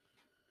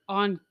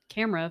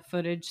camera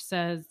footage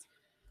says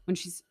when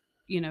she's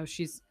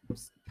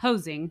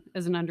posing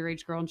as an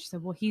underage girl, and she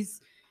said, well,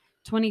 he's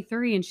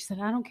 23, and she said,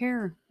 I don't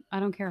care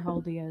how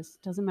old he is,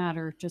 doesn't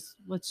matter,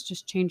 let's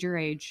just change your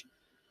age.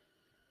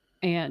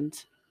 And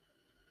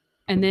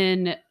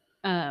then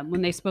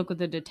when they spoke with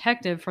the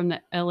detective from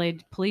the LA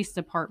Police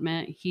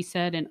Department, he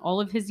said in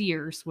all of his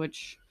years,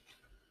 which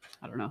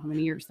I don't know how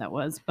many years that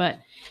was, but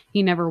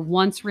he never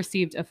once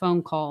received a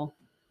phone call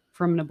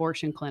from an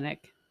abortion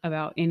clinic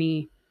about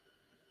any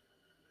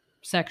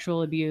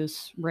sexual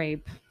abuse,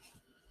 rape,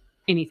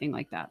 anything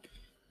like that.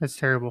 That's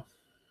terrible.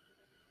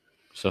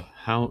 So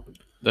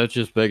that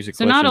just begs the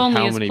So question: not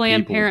only how is many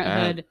Planned people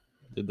Parenthood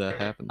did that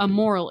happen? a to?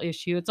 moral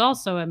issue, it's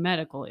also a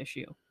medical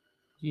issue,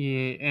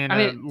 Yeah, and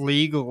I a mean,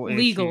 legal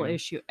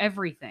issue,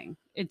 everything.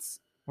 It's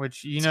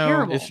which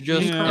terrible. It's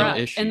just and an corrupt.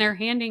 issue. And they're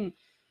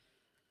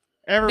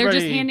everybody,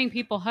 just handing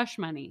people hush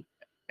money.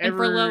 And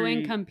for low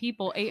income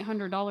people,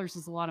 $800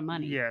 is a lot of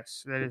money.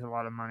 Yes, that is a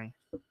lot of money.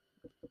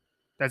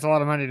 That's a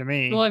lot of money to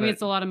me. Well, I mean,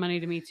 it's a lot of money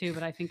to me too,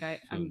 but I think I'm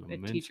an a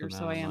immense teacher,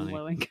 so amount I of am money.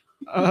 low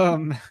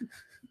income.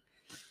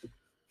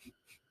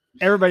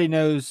 Everybody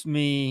knows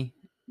me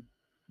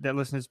that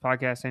listens to this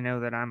podcast. They know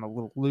that I'm a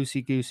little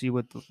loosey-goosey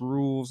with the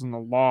rules and the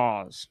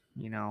laws.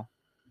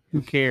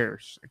 Who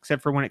cares?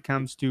 Except for when it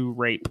comes to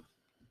rape.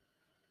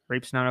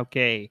 Rape's not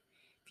okay.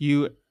 If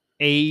you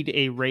aid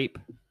a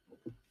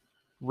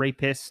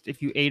rapist,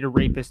 if you aid a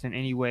rapist in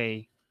any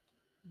way,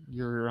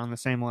 you're on the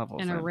same level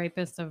as And a them.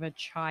 rapist of a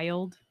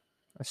child.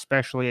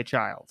 Especially a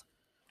child.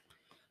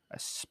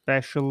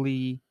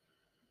 Especially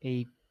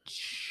a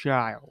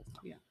child.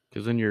 Yeah.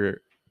 Because then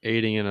you're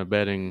aiding and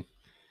abetting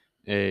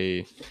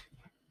a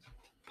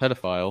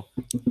pedophile,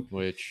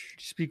 which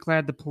Just be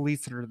glad the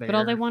police are there. But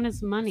all they want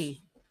is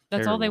money.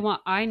 That's all they Terrible.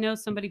 want. I know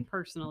somebody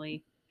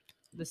personally.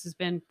 This has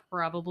been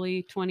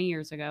probably 20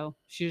 years ago.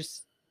 She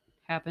just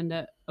happened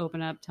to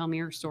open up, tell me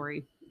her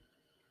story.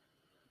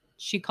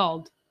 She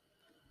called,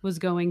 was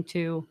going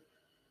to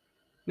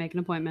make an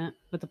appointment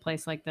with a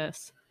place like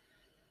this.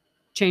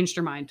 Changed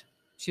her mind.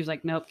 She was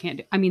like, nope, can't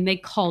do. I mean, they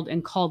called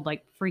and called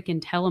like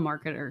freaking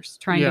telemarketers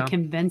trying Yeah. to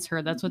convince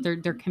her. That's what they're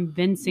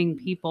convincing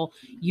people.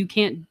 You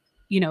can't,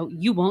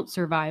 you won't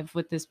survive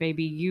with this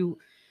baby.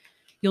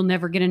 You'll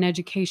never get an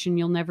education.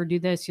 You'll never do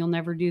this. You'll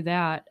never do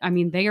that. I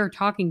mean, they are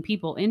talking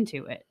people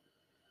into it.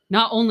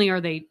 Not only are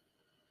they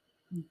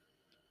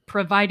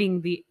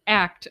providing the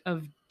act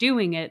of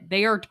doing it,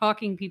 they are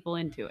talking people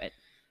into it.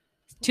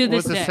 To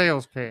this it's day. a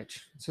sales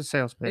pitch. It's a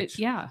sales pitch.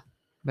 Yeah.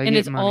 They And get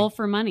it's money. all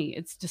for money.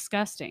 It's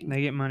disgusting.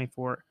 They get money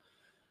for it.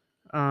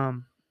 I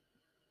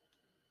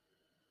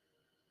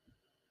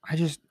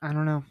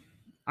don't know.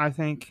 I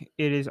think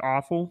it is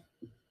awful.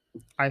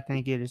 I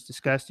think it is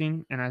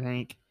disgusting, and I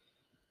think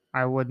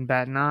I wouldn't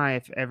bat an eye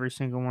if every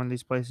single one of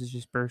these places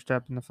just burst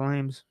up in the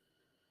flames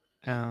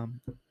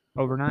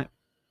overnight.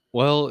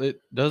 Well,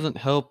 it doesn't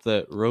help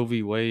that Roe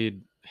v.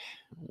 Wade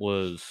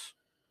was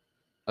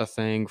a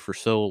thing for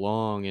so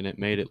long, and it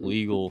made it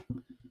legal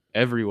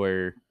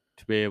everywhere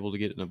to be able to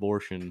get an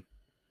abortion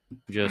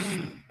just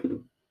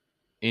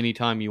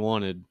anytime you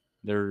wanted.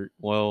 There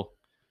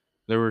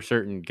were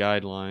certain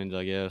guidelines,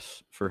 I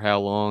guess, for how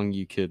long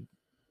you could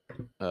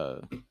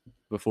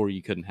before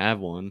you couldn't have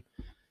one,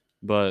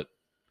 but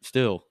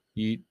still,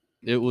 it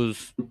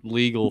was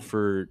legal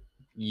for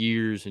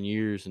years and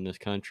years in this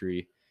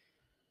country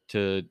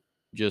to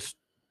just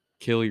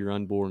kill your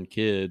unborn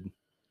kid.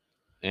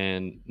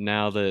 And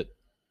now that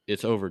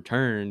it's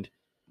overturned,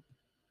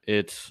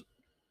 there's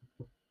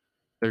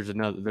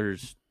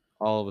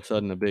all of a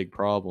sudden a big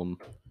problem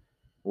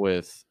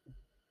with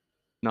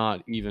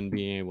not even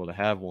being able to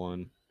have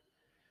one.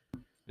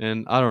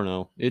 And I don't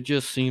know, it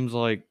just seems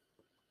like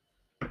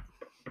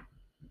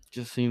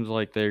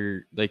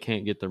they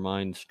can't get their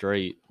mind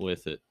straight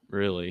with it,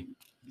 really.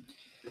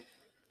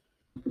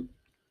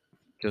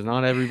 Because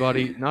not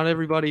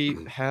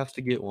everybody has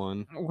to get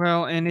one.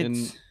 Well,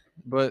 and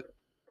But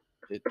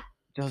it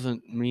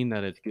doesn't mean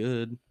that it's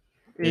good.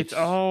 it's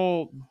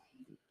all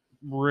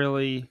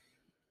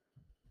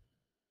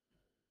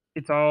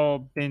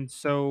been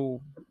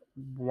so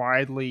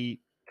widely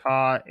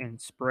taught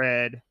and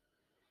spread.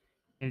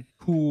 It's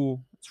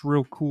cool. It's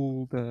real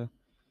cool to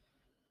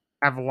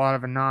have a lot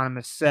of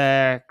anonymous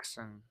sex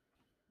and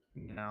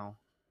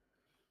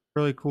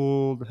really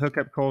cool. The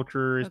hookup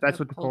culture is that's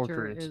Hookup what the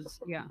culture is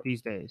yeah.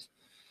 these days.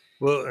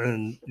 Well,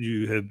 and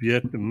you have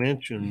yet to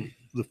mention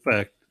the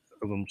fact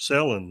of them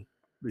selling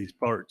these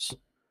parts,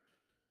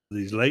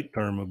 these late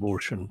term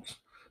abortions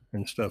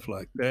and stuff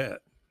like that.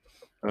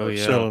 Oh,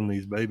 yeah. Selling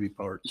these baby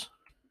parts.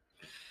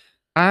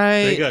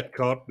 They I got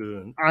caught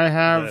doing that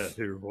have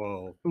here a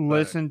while back.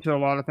 listened to a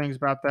lot of things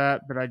about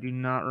that, but I do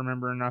not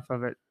remember enough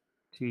of it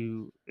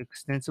to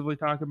extensively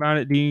talk about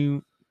it. Do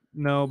you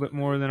know a bit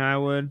more than I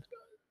would?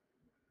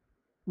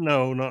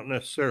 No, not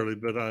necessarily,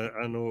 but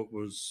I know it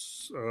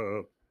was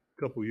a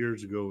couple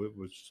years ago. It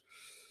was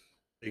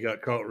they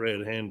got caught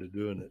red-handed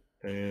doing it,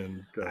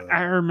 and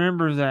I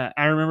remember that.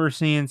 I remember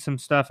seeing some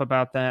stuff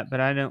about that, but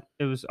I don't.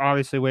 It was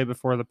obviously way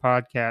before the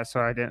podcast,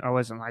 so I didn't. I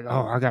wasn't like,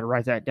 oh, I got to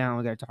write that down.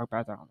 We got to talk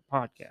about that on the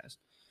podcast.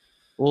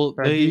 Well,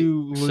 But I they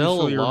do sell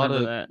a loosely lot remember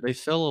of that. they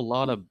sell a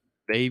lot of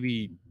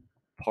baby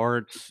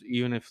parts,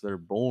 even if they're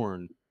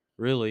born.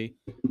 Really,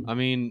 I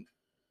mean,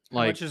 How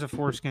like much is a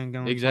foreskin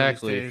going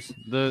exactly. for these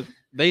days?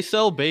 They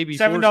sell baby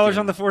 $7 foreskin.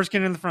 on the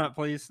foreskin in the front,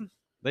 please.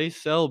 They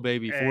sell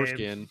baby Hey.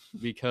 foreskin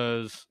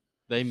because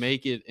they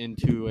make it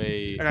into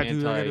a I got two.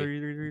 I got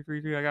anti.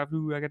 three. I got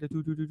two. I got the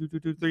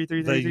two,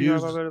 three.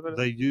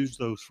 they use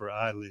those for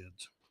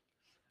eyelids.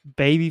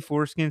 Baby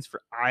foreskins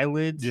for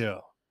eyelids. Yeah,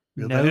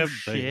 No they have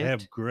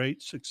shit.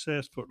 great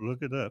success.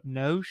 Look it up.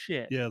 No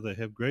shit. Yeah, they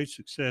have great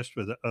success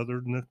with it,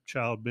 other than the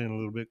child being a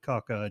little bit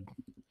cockeyed.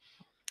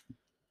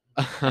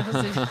 That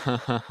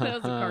was a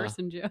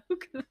Carson joke.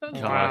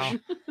 Gosh.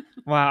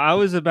 Wow. I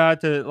was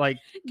about to like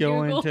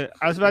go Google. into.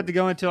 I was about to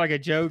go into like a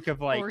joke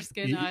of like.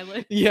 Foreskin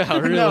eyelid. Yeah,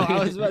 really. No, I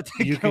was about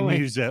to You go can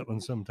in. use that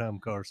one sometime,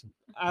 Carson.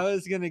 I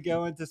was gonna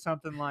go into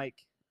something like,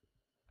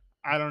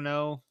 I don't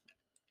know,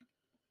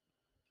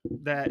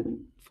 that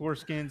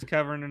foreskin's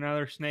covering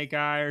another snake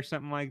eye or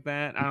something like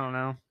that. I don't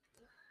know.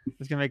 I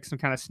was gonna make some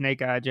kind of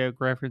snake eye joke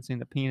referencing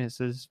the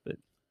penises, but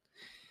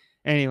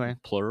anyway,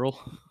 Plural.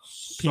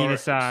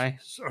 penis eye.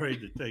 Sorry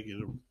to take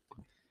it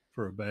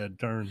for a bad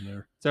turn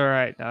there. It's all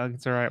right, Doug.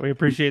 It's all right. We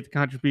appreciate the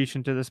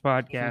contribution to this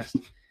podcast.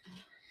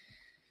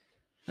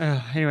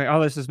 Anyway,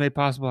 all this is made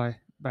possible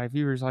by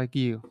viewers like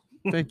you.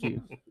 Thank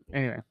you.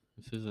 Anyway,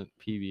 This isn't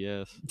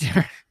PBS.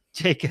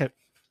 Jacob,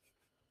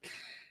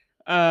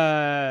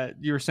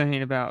 you were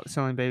saying about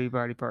selling baby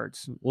body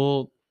parts.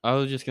 Well, I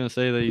was just gonna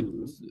say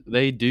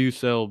they do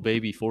sell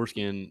baby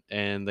foreskin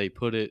and they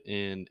put it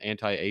in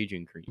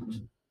anti-aging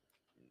creams.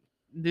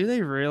 Do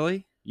they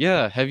really?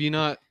 Yeah, have you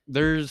not?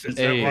 There's Is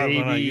that why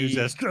when I use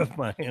baby- that stuff,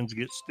 my hands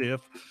get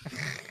stiff?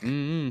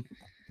 Mm-mm.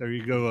 There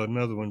you go,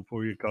 another one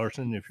for you,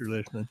 Carson, if you're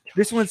listening.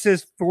 This one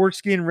says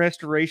foreskin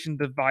restoration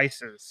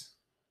devices.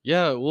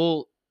 Yeah,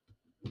 well,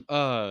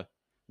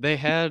 they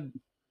had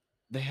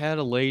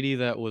a lady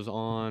that was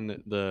on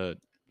the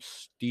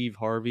Steve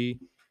Harvey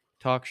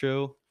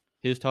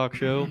his talk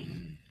show,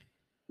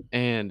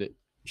 and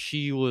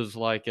she was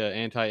like an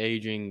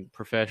anti-aging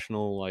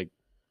professional, like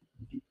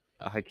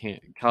I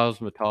can't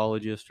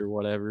cosmetologist or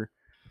whatever.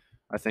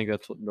 I think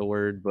that's the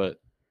word, but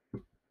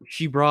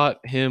she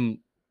brought him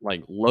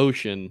like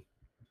lotion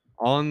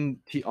on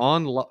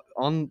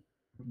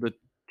the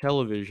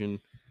television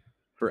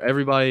for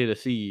everybody to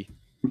see,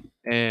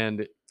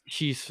 and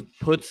she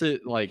puts a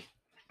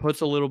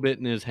little bit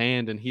in his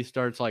hand, and he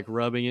starts like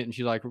rubbing it, and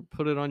she's like,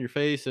 put it on your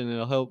face and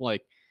it'll help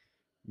like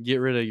get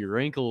rid of your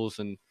wrinkles.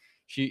 And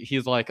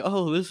he's like,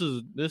 oh, this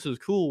is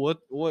cool,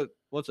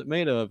 what's it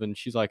made of? And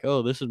she's like,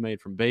 oh, this is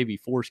made from baby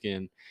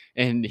foreskin.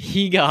 And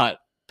he got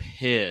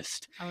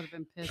pissed. I would have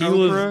been pissed. He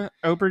was-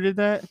 Oprah did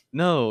that?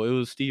 No, it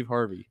was Steve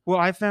Harvey Well,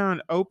 I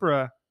found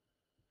Oprah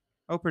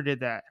did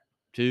that.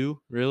 too.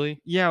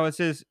 Really? Yeah, well, it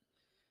says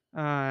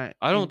I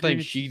don't think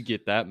ingredients she'd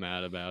get that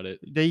mad about it.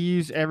 they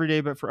use every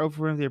day, but for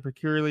Oprah Winfrey, a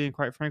peculiarly and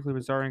quite frankly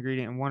bizarre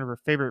ingredient in one of her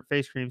favorite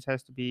face creams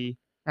has the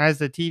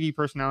TV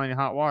personality in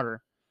hot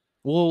water.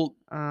 Well,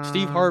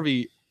 Steve Um,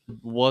 Harvey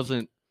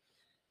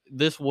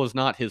this was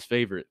not his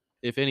favorite.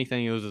 If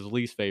anything, it was his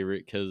least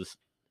favorite because,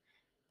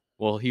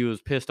 well, he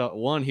was pissed off.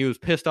 One, he was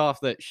pissed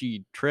off that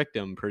she tricked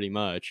him pretty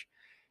much.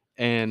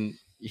 And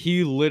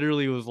he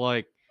literally was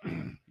like,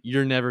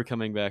 you're never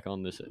coming back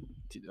on this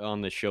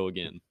show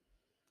again.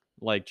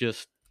 Like,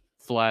 just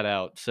flat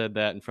out said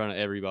that in front of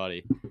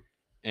everybody.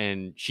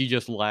 And she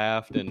just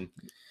laughed and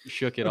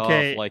shook it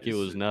off like it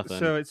was nothing.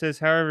 So it says,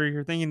 however,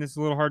 you're thinking this is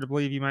a little hard to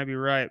believe. You might be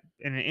right.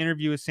 In an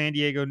interview with San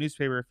Diego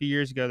newspaper a few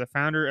years ago, the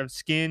founder of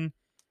Skin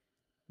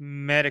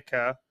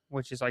Medica,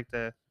 which is like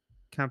the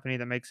company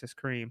that makes this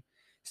cream,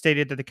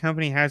 stated that the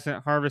company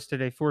hasn't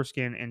harvested a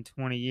foreskin in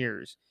 20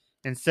 years.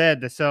 Instead,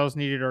 the cells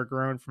needed are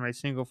grown from a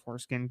single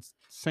foreskin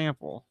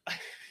sample.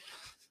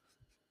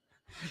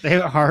 They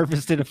haven't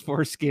harvested a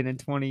foreskin in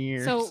 20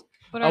 years. So,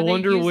 but I are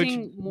wonder they which-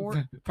 using more,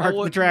 Park the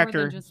more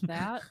tractor. than just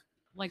that?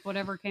 Like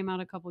whatever came out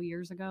a couple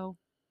years ago?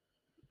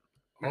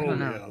 I don't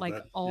know. Like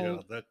that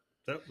all-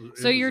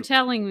 was, So you're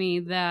telling me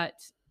that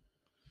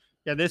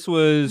Yeah, this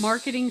was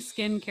marketing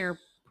skincare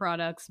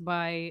products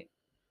by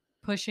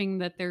pushing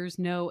that there's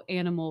no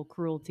animal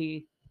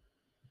cruelty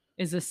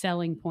is a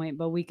selling point,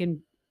 but we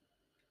can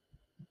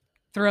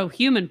throw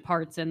human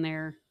parts in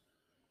there,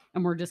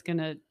 and we're just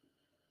gonna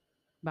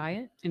buy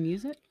it and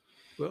use it.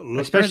 Well,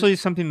 look, Especially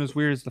something as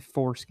weird as the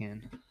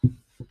foreskin.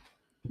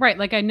 Right,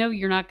 like I know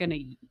you're not gonna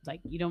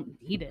you don't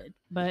need it,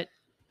 but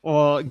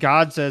Well,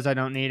 God says I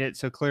don't need it,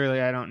 so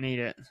clearly I don't need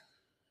it.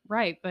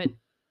 right, but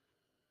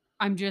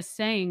I'm just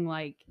saying,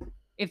 like,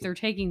 if they're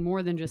taking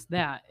more than just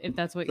that, if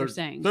that's what you're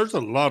saying, there's a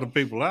lot of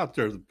people out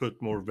there that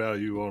put more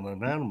value on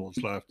an animal's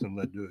life than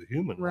they do a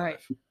human right?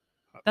 life.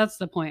 That's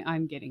the point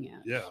I'm getting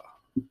at. Yeah.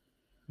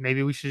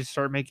 Maybe we should just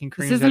start making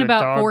creams. This isn't out of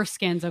about dog.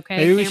 foreskins, okay?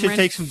 Maybe we should Cameron?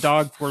 take some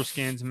dog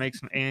foreskins and make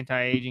some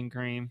anti-aging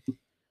cream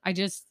I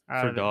just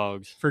out For of it.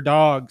 dogs. For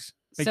dogs,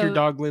 make your So-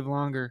 dog live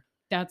longer.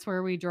 that's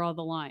where we draw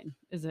the line.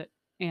 Is it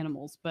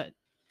animals? But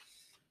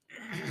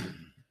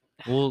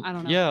Well, I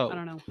don't know. yeah. I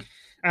don't know.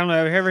 I don't know.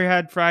 Have you ever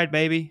had fried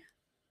baby?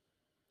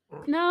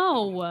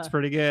 No. It's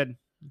pretty good.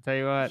 I'll tell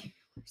you what.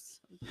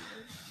 So good.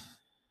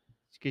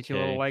 Just get you a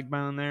little Okay. leg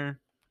bone there.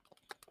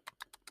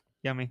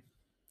 Yummy,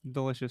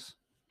 delicious.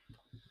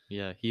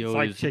 Yeah, he It's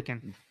always like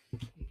chicken.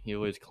 he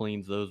always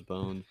cleans those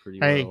bones pretty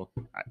Hey. well.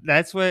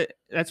 That's what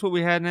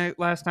we had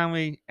last time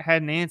we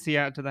had Nancy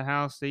out to the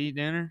house to eat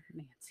dinner.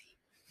 Nancy.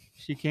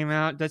 She came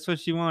out. That's what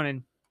she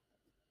wanted.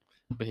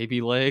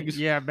 Baby legs.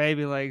 Yeah,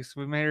 baby legs.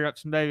 We made her up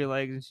some baby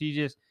legs, and she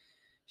just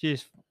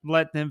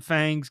let them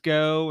fangs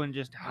go and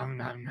just nom,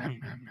 nom, nom,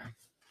 nom, nom.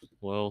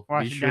 Well,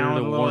 Wash be it down sure to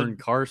with a little- warn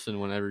Carson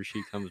whenever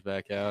she comes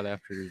back out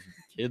after his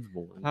kid's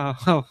born.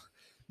 Oh,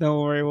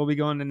 don't worry. We'll be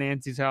going to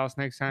Nancy's house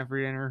next time for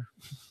dinner.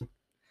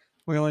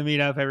 We only meet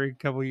up every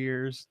couple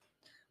years.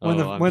 When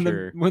I'm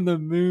sure. when the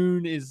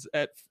moon is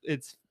at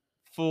its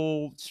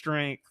full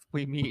strength,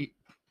 we meet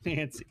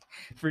Nancy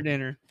for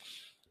dinner.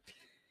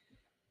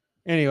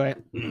 Anyway,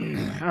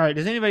 all right.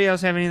 Does anybody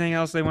else have anything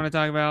else they want to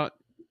talk about?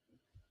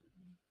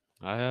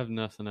 I have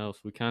nothing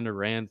else. We kind of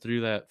ran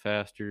through that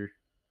faster.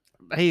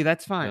 Hey,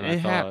 that's fine. than I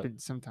It thought.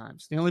 happens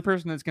sometimes. The only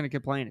person that's going to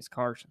complain is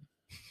Carson.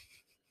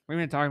 We've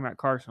been talking about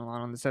Carson a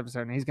lot on this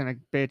episode, and he's going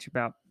to bitch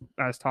about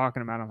us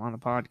talking about him on the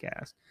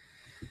podcast.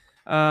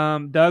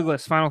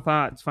 Douglas, final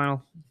thoughts.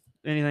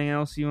 Anything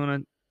else you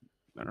want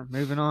to?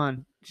 Moving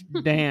on.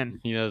 Dan.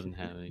 He doesn't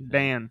have anything.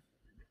 Dan.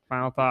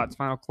 Final thoughts.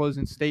 Final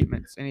closing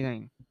statements.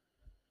 Anything?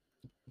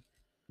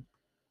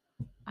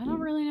 I don't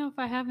really know if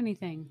I have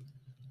anything.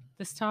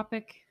 This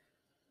topic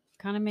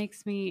kind of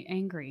makes me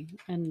angry,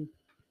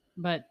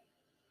 but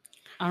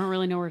I don't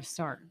really know where to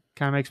start.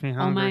 Kind of makes me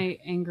hungry. All my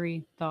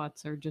angry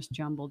thoughts are just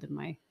jumbled in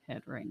my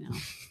head right now.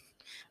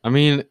 I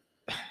mean,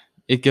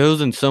 it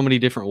goes in so many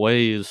different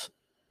ways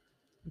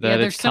that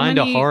there's it's so kind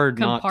of many hard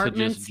not to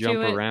compartments just to jump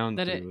it around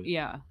that through it.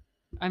 Yeah,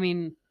 I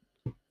mean,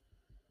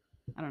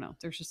 I don't know.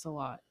 There's just a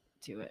lot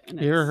to it. And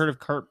You ever it's-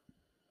 heard of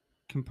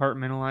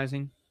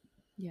compartmentalizing?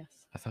 Yes.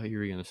 I thought you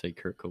were going to say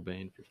Kurt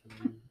Cobain for some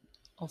reason.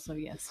 Also,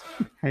 yes.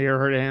 Have you ever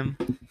heard of him?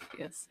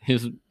 Yes.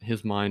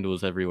 His mind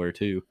was everywhere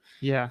too.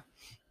 Yeah.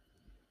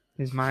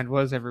 His mind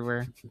was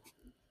everywhere.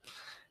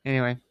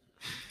 Anyway,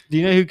 do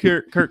you know who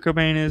Kurt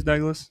Cobain is,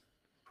 Douglas?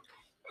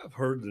 I've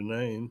heard the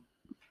name.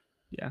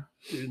 Yeah.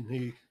 Didn't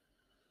he?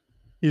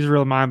 He's a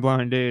real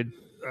mind-blowing dude.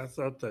 I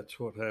thought that's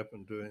what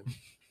happened to him.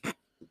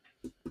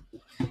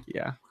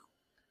 Yeah.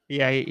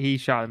 Yeah, he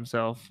shot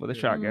himself with a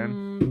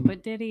shotgun.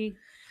 But did he?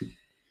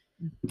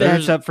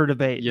 That's There's- up for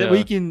debate. yeah.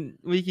 We can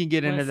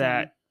get into Listen.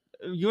 that.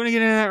 You want to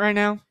get into that right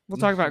now? We'll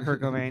talk about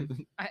Kurt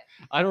Cobain.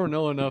 I don't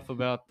know enough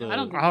about the I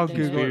don't think I'll he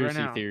did. Google it right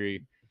conspiracy now.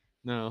 theory.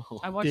 No.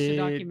 I watched Did-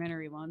 a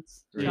documentary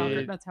once. Shocker.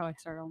 did That's how I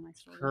start all my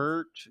stories.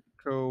 Kurt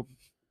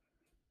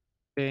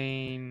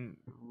Cobain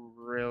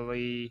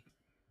really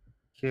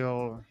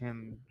kill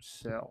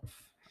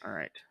himself? All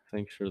right.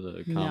 Thanks for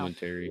the No.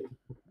 commentary.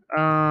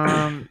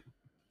 Um.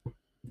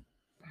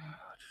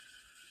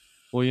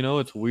 Well, you know,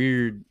 it's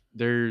weird.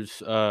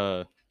 There's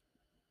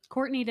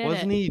Courtney did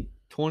wasn't it. he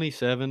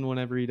 27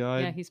 whenever he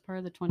died? Yeah, he's part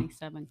of the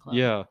 27 Club.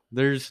 Yeah,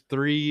 there's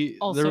three.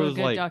 Also there a was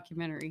good like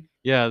documentary.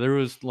 yeah, there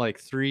was like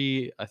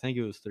three. I think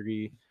it was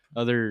three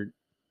other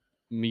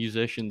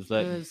musicians It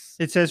that was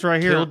It says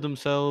right here. killed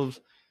themselves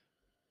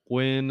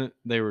when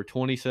they were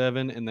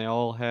 27, and they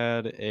all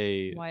had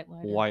a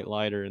White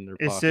Lighter. in their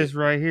It pocket. says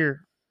right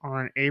here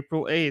on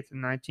April 8th,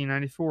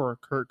 1994,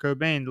 Kurt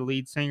Cobain, the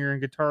lead singer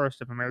and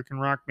guitarist of American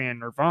rock band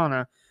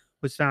Nirvana,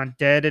 was found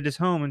dead at his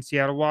home in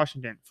Seattle,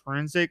 Washington.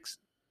 Forensics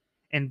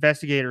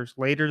investigators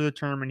later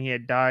determined he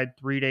had died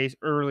 3 days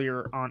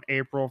earlier on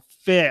April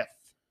 5th.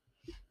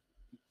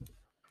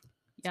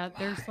 Yeah,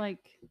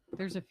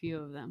 there's a few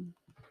of them.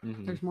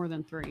 Mhm. There's more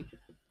than 3.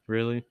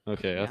 Really?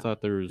 Okay, I Yeah.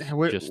 thought there was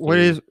What just what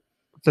three. is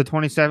the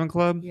 27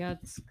 Club? Yeah,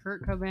 it's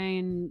Kurt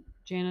Cobain,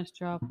 Janis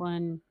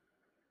Joplin,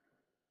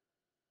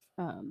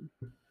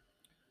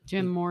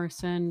 Jim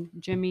Morrison,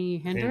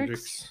 Jimi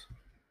Hendrix.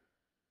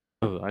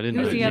 Oh, I didn't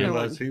Who's know. the I other didn't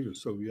one? realize he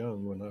was so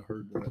young when I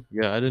heard that.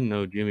 Yeah, I didn't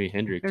know Jimi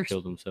Hendrix There's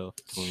killed himself.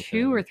 at 2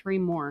 27. or 3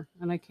 more,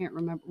 and I can't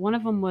remember. One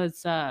of them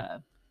was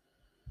Cameron.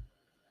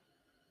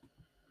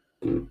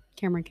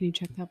 Can you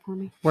check that for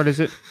me? What is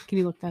it? Can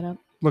you look that up?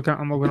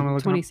 I'm looking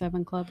up.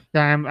 27 Club.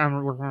 Yeah,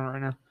 I'm working on it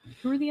right now.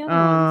 Who are the other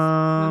ones?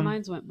 My Um,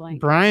 minds went blank.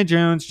 Brian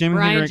Jones, Jimi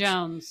Brian Hendrix,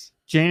 Jones.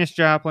 Janis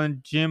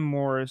Joplin, Jim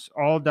Morris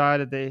all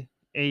died at the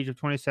age of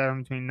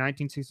 27 between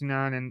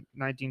 1969 and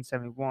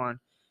 1971.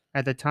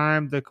 At the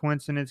time, the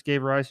coincidence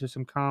gave rise to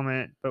some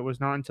comment, but was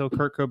not until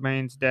Kurt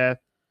Cobain's death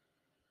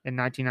in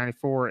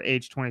 1994 at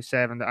age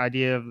 27 the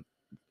idea of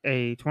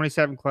a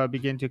 27 Club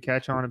began to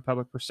catch on in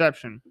public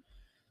perception.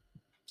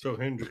 So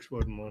Hendrix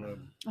wasn't one of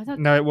them. I thought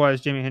No, it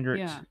was Jimi Hendrix.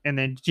 Yeah. And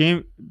then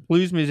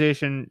blues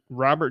musician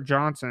Robert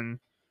Johnson,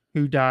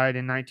 who died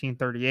in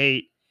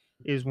 1938,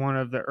 is one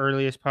of the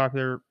earliest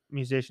popular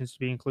musicians to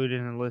be included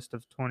in the list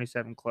of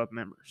 27 Club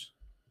members.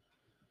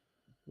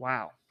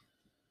 Wow.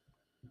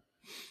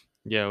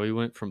 Yeah, we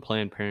went from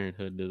Planned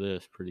Parenthood to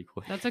this pretty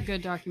quick. that's a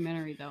good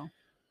documentary, though.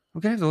 I'm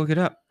gonna have to look it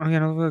up. I'm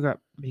gonna look it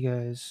up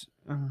because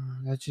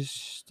that's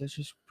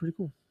just pretty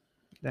cool.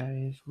 That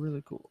is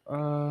really cool.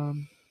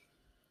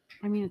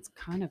 I mean, it's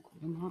kind of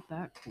cool, not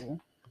that cool.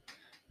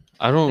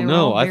 I don't They were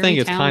know. all I very think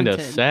it's kind of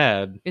talented.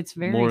 sad It's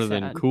very more sad.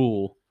 than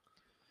cool.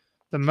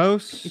 The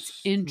most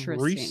It's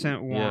interesting.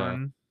 recent Yeah.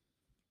 one,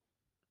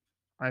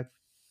 I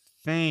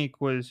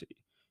think, was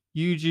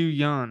Yoo Joo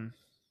Yun,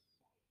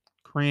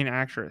 Korean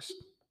actress,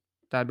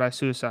 died by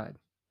suicide,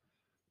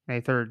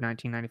 May 3rd,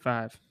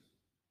 1995.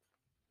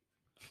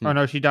 Oh, Hmm.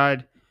 no, she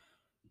died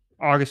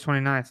August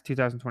 29th,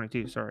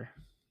 2022. Sorry.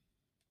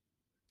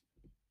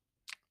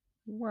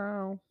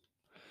 Wow.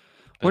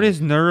 What is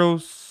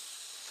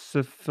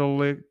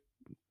neurosyphilic?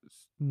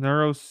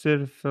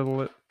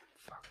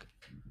 Fuck.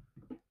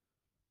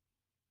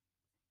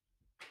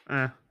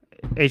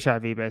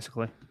 HIV,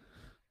 basically.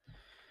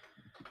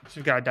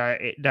 This guy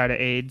died of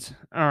AIDS.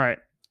 All right.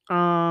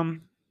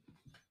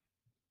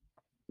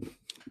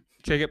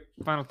 Jacob,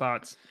 final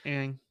thoughts.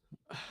 Anything?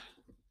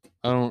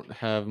 I don't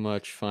have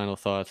much final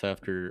thoughts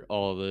after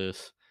all of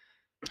this.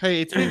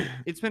 Hey, it's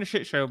been a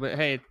shit show, but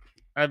hey,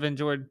 I've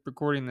enjoyed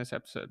recording this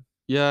episode.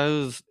 Yeah, it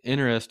was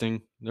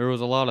interesting. There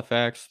was a lot of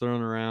facts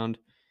thrown around,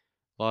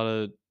 a lot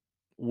of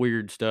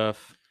weird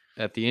stuff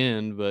at the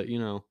end, but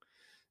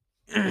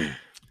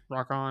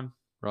Rock on.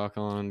 rock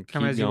on,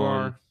 Come keep as you going,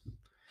 are.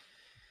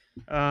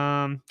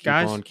 keep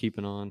Guys, on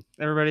keeping on.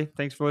 everybody,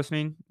 thanks for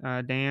listening.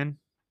 Dan,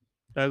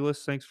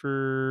 Douglas, thanks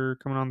for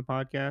coming on the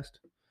podcast.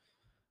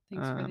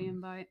 Thanks for the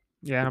invite.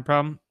 Yeah, no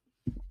problem.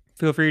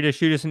 Feel free to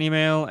shoot us an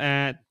email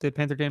at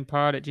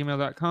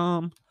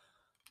thepantherdenpod@gmail.com.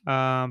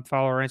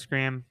 Follow our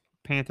Instagram,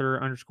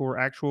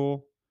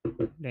 Panther_actual.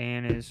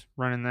 Dan is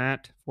running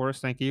that for us.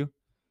 Thank you.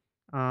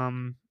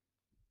 And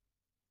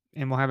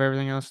we'll have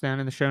everything else down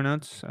in the show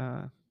notes.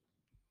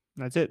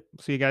 That's it.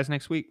 See you guys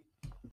next week.